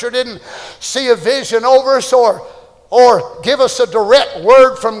preacher didn't see a vision over us or give us a direct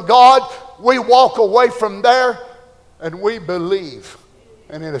word from God, we walk away from there and we believe.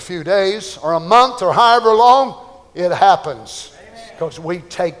 And in a few days or a month or however long, it happens. Because we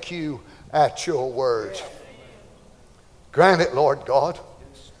take you at your word. Grant it, Lord God.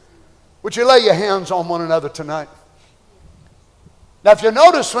 Would you lay your hands on one another tonight? Now, if you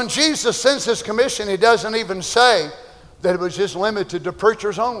notice, when Jesus sends his commission, he doesn't even say that it was just limited to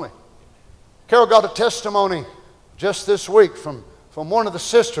preachers only. Carol got a testimony just this week from one of the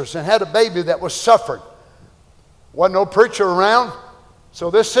sisters and had a baby that was suffering. Wasn't no preacher around,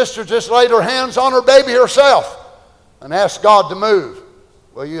 so this sister just laid her hands on her baby herself and asked God to move.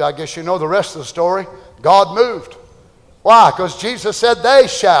 Well, I guess you know the rest of the story. God moved. Why? Because Jesus said they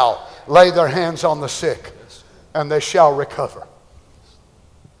shall lay their hands on the sick and they shall recover.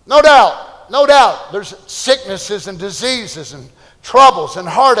 No doubt, there's sicknesses and diseases and troubles and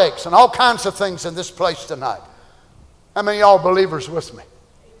heartaches and all kinds of things in this place tonight. How many of y'all believers with me?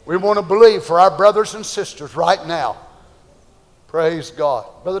 We want to believe for our brothers and sisters right now. Praise God.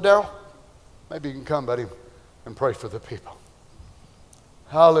 Brother Darrell, maybe you can come, buddy, and pray for the people.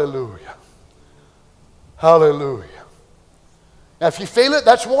 Hallelujah. Hallelujah. Now, if you feel it,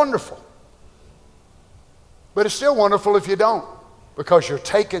 that's wonderful. But it's still wonderful if you don't, because you're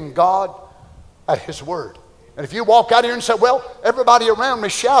taking God at His word. And if you walk out here and say, well, everybody around me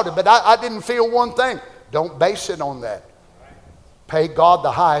shouted, but I didn't feel one thing. Don't base it on that. Pay God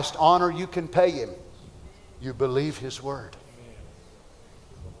the highest honor you can pay Him. You believe His word.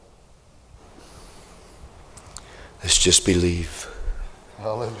 Let's just believe.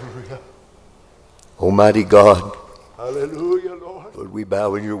 Hallelujah. Almighty God, hallelujah, Lord. Lord, we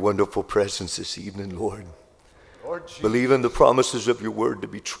bow in your wonderful presence this evening, Lord. Lord Jesus. Believe in the promises of your word to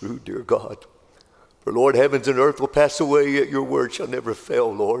be true, dear God. For Lord, heavens and earth will pass away, yet your word shall never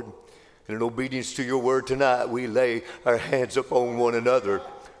fail, Lord. And in obedience to your word tonight, we lay our hands upon one another.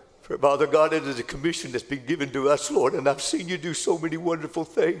 For Father God, it is a commission that's been given to us, Lord, and I've seen you do so many wonderful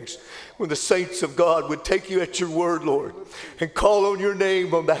things. When the saints of God would take you at your word, Lord, and call on your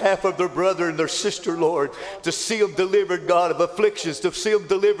name on behalf of their brother and their sister, Lord, to see them delivered, God, of afflictions, to see them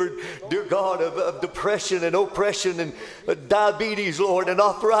delivered, dear God, of depression and oppression and diabetes, Lord, and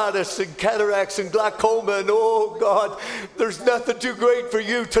arthritis and cataracts and glaucoma, and oh God, there's nothing too great for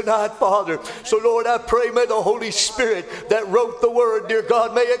you tonight, Father. So Lord, I pray, may the Holy Spirit that wrote the word, dear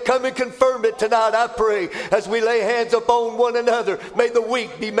God, may it come and confirm it tonight, I pray, as we lay hands upon one another. May the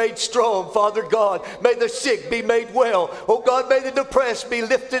weak be made strong, Father God. May the sick be made well. Oh God, may the depressed be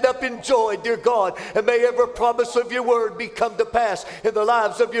lifted up in joy, dear God. And may every promise of your word be come to pass in the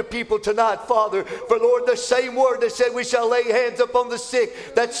lives of your people tonight, Father. For Lord, the same word that said we shall lay hands upon the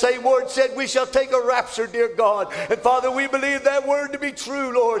sick, that same word said we shall take a rapture, dear God. And Father, we believe that word to be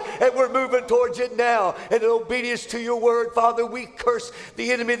true, Lord, and we're moving towards it now. And in obedience to your word, Father, we curse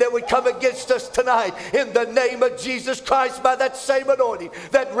the enemy that would come against us tonight in the name of Jesus Christ, by that same anointing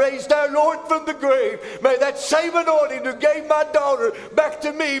that raised our Lord from the grave. May that same anointing who gave my daughter back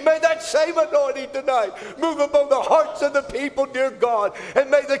to me, may that same anointing tonight move upon the hearts of the people, dear God, and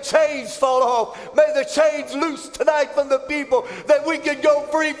may the chains fall off. May the chains loose tonight from the people, that we can go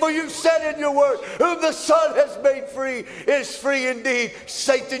free. For you said in your word, whom the Son has made free is free indeed.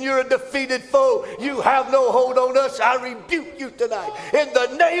 Satan, you're a defeated foe. You have no hold on us. I rebuke you tonight in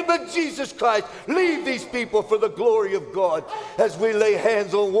the name of Jesus Christ. Leave these people for the glory of God. As we lay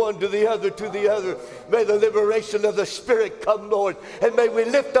hands on one to the other, may the liberation of the Spirit come, Lord, and may we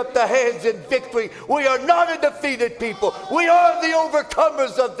lift up the hands in victory. We are not a defeated people. We are the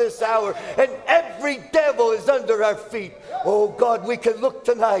overcomers of this hour, and every devil is under our feet. Oh God, we can look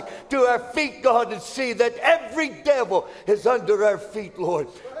tonight to our feet, God, and see that every devil is under our feet, Lord.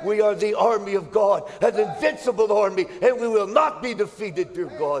 We are the army of God, an invincible army, and we will not be defeated, dear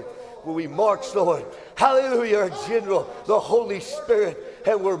God. Will we march, Lord? Hallelujah, our general, the Holy Spirit,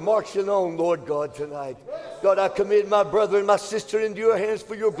 and we're marching on, Lord God, tonight. God, I commit my brother and my sister into your hands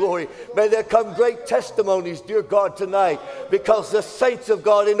for your glory. May there come great testimonies, dear God, tonight, because the saints of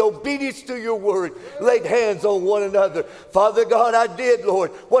God, in obedience to your word, laid hands on one another. Father God, I did, Lord,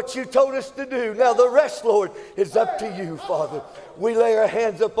 what you told us to do. Now the rest, Lord, is up to you, Father. We lay our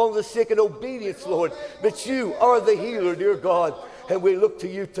hands upon the sick in obedience, Lord, but you are the healer, dear God, and we look to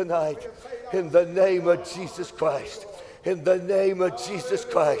you tonight in the name of Jesus Christ. In the name of Jesus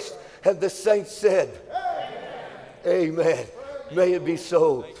Christ. And the saints said, Amen. Amen. May it be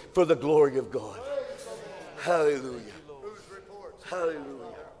so for the glory of God. Hallelujah. Hallelujah.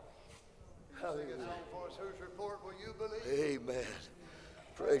 Hallelujah. Amen.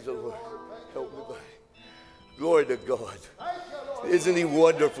 Praise the Lord. Help me, buddy. Glory to God. Isn't he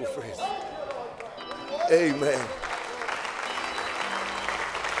wonderful, friends? Amen.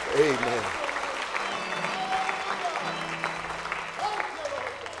 Amen.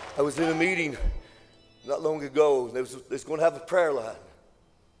 I was in a meeting not long ago. They was going to have a prayer line.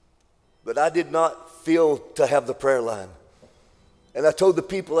 But I did not feel to have the prayer line. And I told the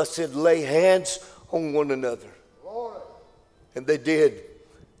people, I said, lay hands on one another. And they did.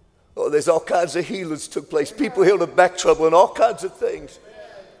 Oh, there's all kinds of healings took place. People healed of back trouble and all kinds of things.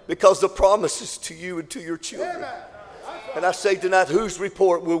 Because the promises to you and to your children. And I say tonight, whose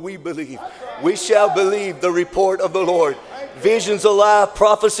report will we believe? We shall believe the report of the Lord. Visions will lie,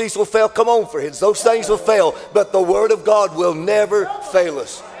 prophecies will fail. Come on, friends, those things will fail, but the word of God will never fail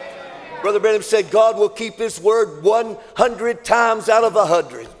us. Brother Branham said God will keep his word 100 times out of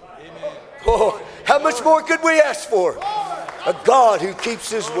 100. Oh, how much more could we ask for? A God who keeps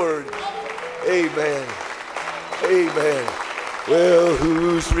his word. Amen. Amen. Well,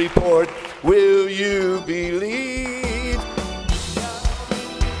 whose report will you believe?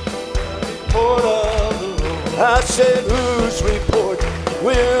 Report of the Lord. I said, whose report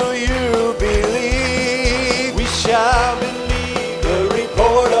will you believe? We shall believe the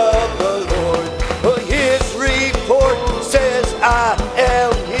report of the Lord. For his report says I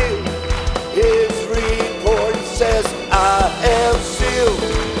am healed. His report says I am sealed.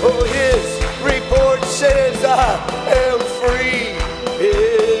 Oh, his report says I am free.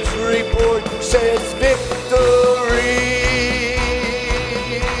 His report says victory.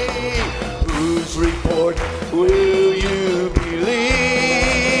 Whose report will you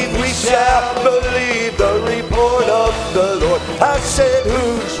believe? We shall believe the report of the Lord. I said,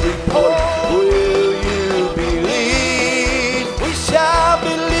 whose report will you believe? We shall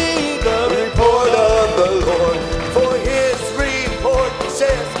believe the report of the Lord. For his report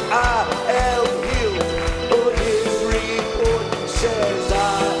says I am healed. For his report says I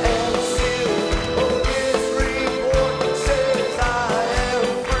am sealed. For his report says I am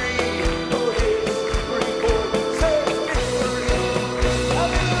free. For his report says victory.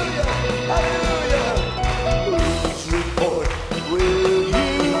 Hallelujah, hallelujah. Whose report will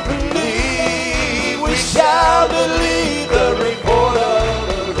you believe? We shall believe the report of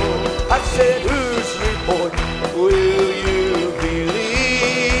the Lord. I said, whose report will you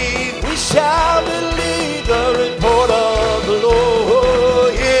believe? We shall believe the report of the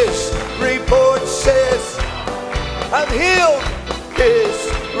Lord. His report says I'm healed. His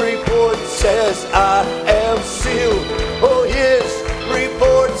report says I am sealed. Oh, his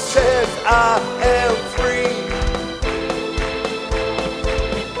report says I am free.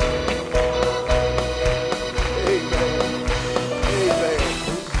 Amen. Amen.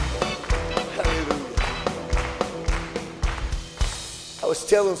 Hallelujah. I was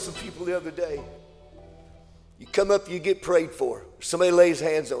telling some people the other day, you come up, you get prayed for. Somebody lays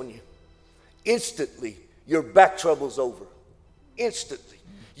hands on you. Instantly, your back trouble's over. Instantly.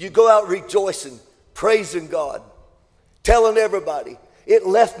 You go out rejoicing, praising God, telling everybody. It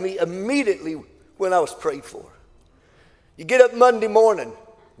left me immediately when I was prayed for. You get up Monday morning,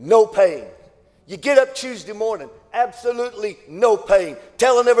 no pain. You get up Tuesday morning, absolutely no pain.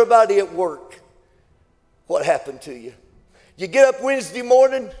 Telling everybody at work what happened to you. You get up Wednesday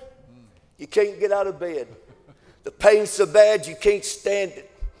morning, you can't get out of bed. The pain's so bad you can't stand it.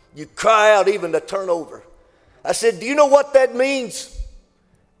 You cry out even to turn over. I said, do you know what that means?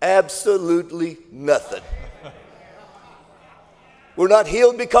 Absolutely nothing. We're not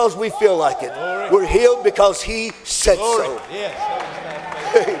healed because we feel like it. We're healed because he said so. Amen.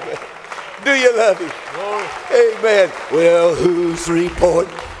 Do you love him? Amen. Well, whose report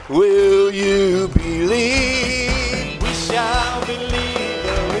will you believe? We shall believe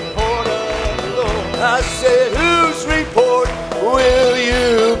the report of the Lord. I said, whose report will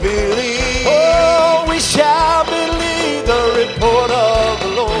you believe? Oh, we shall believe the report of the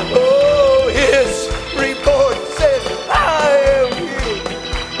Lord. Oh, his report says I am healed.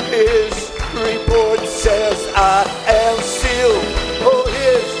 His report says I am sealed. Oh,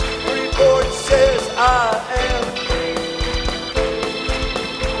 his report says I am free.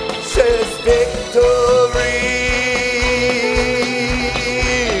 Says victory.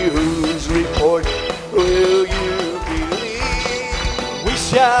 Whose report will you believe? We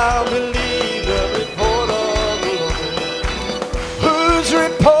shall believe the report of the Lord. Whose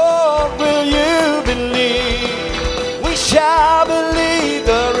report will you believe? We shall believe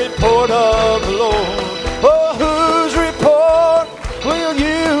the report of the Lord. Oh, whose report will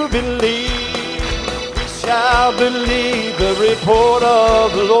you believe? We shall believe the report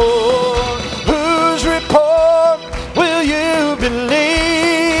of the Lord. Whose report will you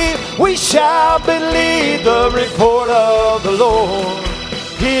believe? We shall believe the report of the Lord.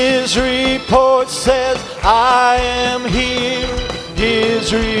 His report says I am healed.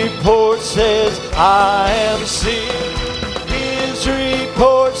 His report says I am sealed. His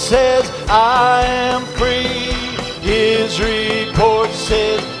report says I am free. His report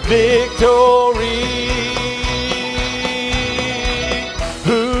says victory.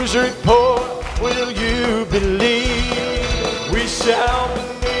 Whose report will you believe? We shall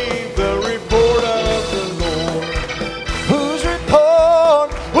believe the report of the Lord. Whose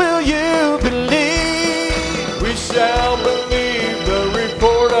report will you believe? We shall believe the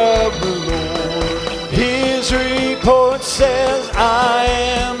report of the Lord. His report says I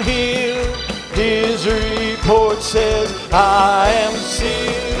am healed. His report says I am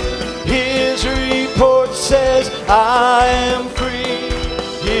sealed. His report says I am free.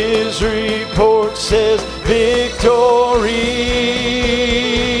 His report says victory.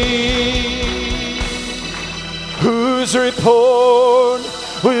 Whose report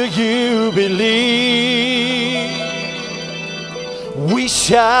will you believe? We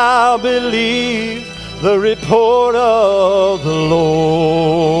shall believe the report of the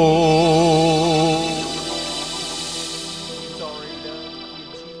Lord. It's already done.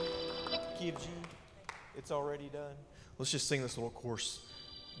 Give you. It's already done. Let's just sing this little chorus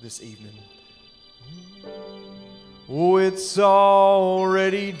this evening. Oh, it's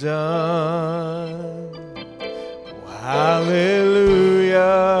already done. Hallelujah.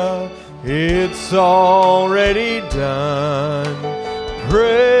 It's already done.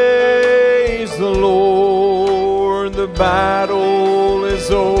 Praise the Lord. The battle is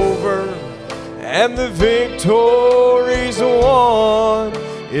over and the victory's won.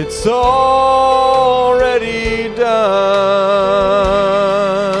 It's already done.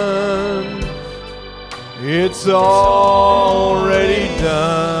 It's already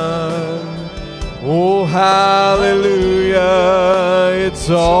done. Oh, hallelujah. It's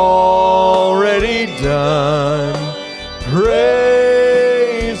already done.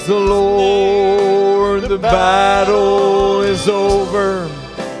 Praise the Lord. The battle is over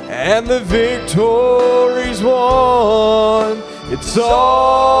and the victory's won. It's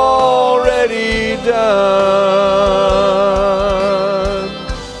already done.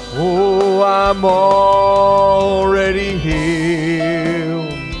 Oh, I'm already healed.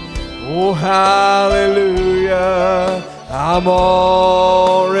 Oh, hallelujah. I'm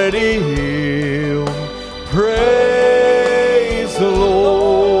already healed. Praise the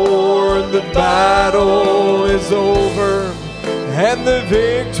Lord. The battle is over and the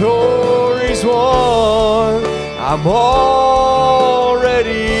victory's won. I'm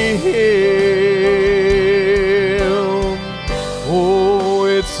already healed. Oh,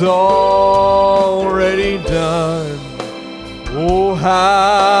 it's already done. Oh,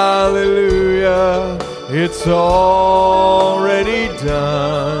 hallelujah. It's already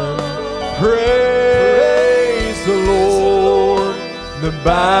done. Praise the Lord. The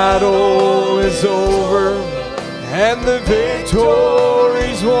battle is over and the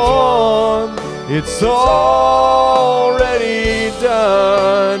victory's won. It's already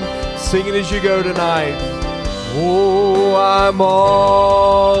done. Sing it as you go tonight. Oh, I'm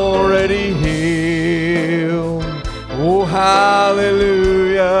already healed. Oh,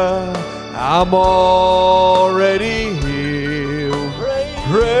 hallelujah. I'm already healed.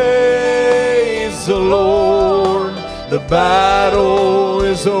 Praise the Lord. The battle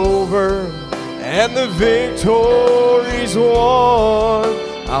is over and the victory's won.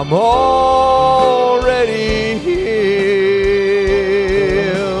 I'm already healed.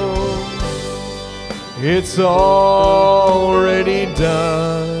 It's already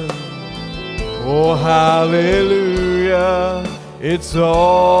done. Oh, hallelujah. It's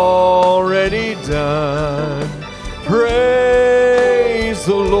already done. Praise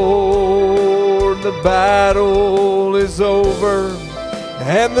the Lord. The battle is over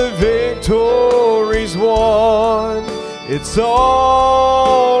and the victory's won. It's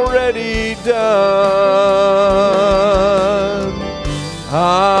already done.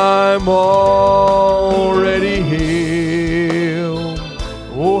 I'm already healed.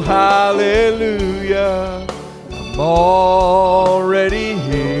 Oh, hallelujah. I'm already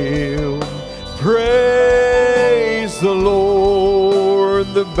healed. Praise the Lord.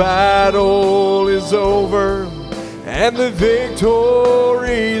 The battle is over and the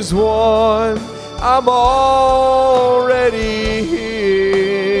victory's won. I'm already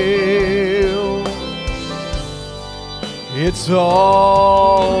healed. It's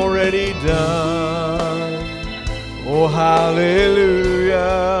already done. Oh,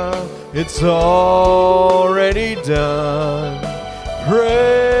 hallelujah. It's already done.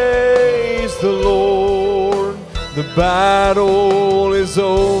 Praise the Lord. The battle is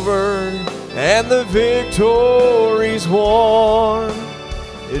over and the victory's won.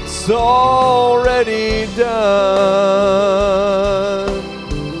 It's already done.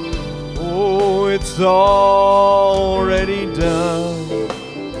 Oh, it's already done.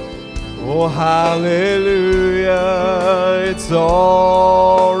 Oh, hallelujah. It's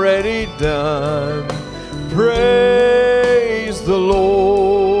already done. Praise the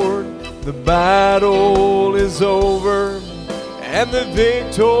Lord. The battle is over and the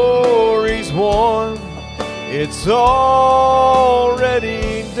victory's won. It's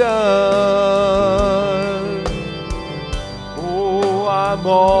already done. I'm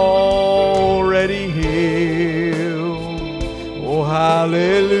already healed. Oh,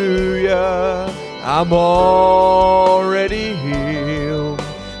 hallelujah, I'm already healed.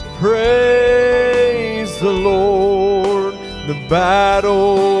 Praise the Lord, the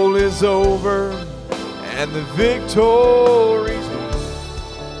battle is over and the victory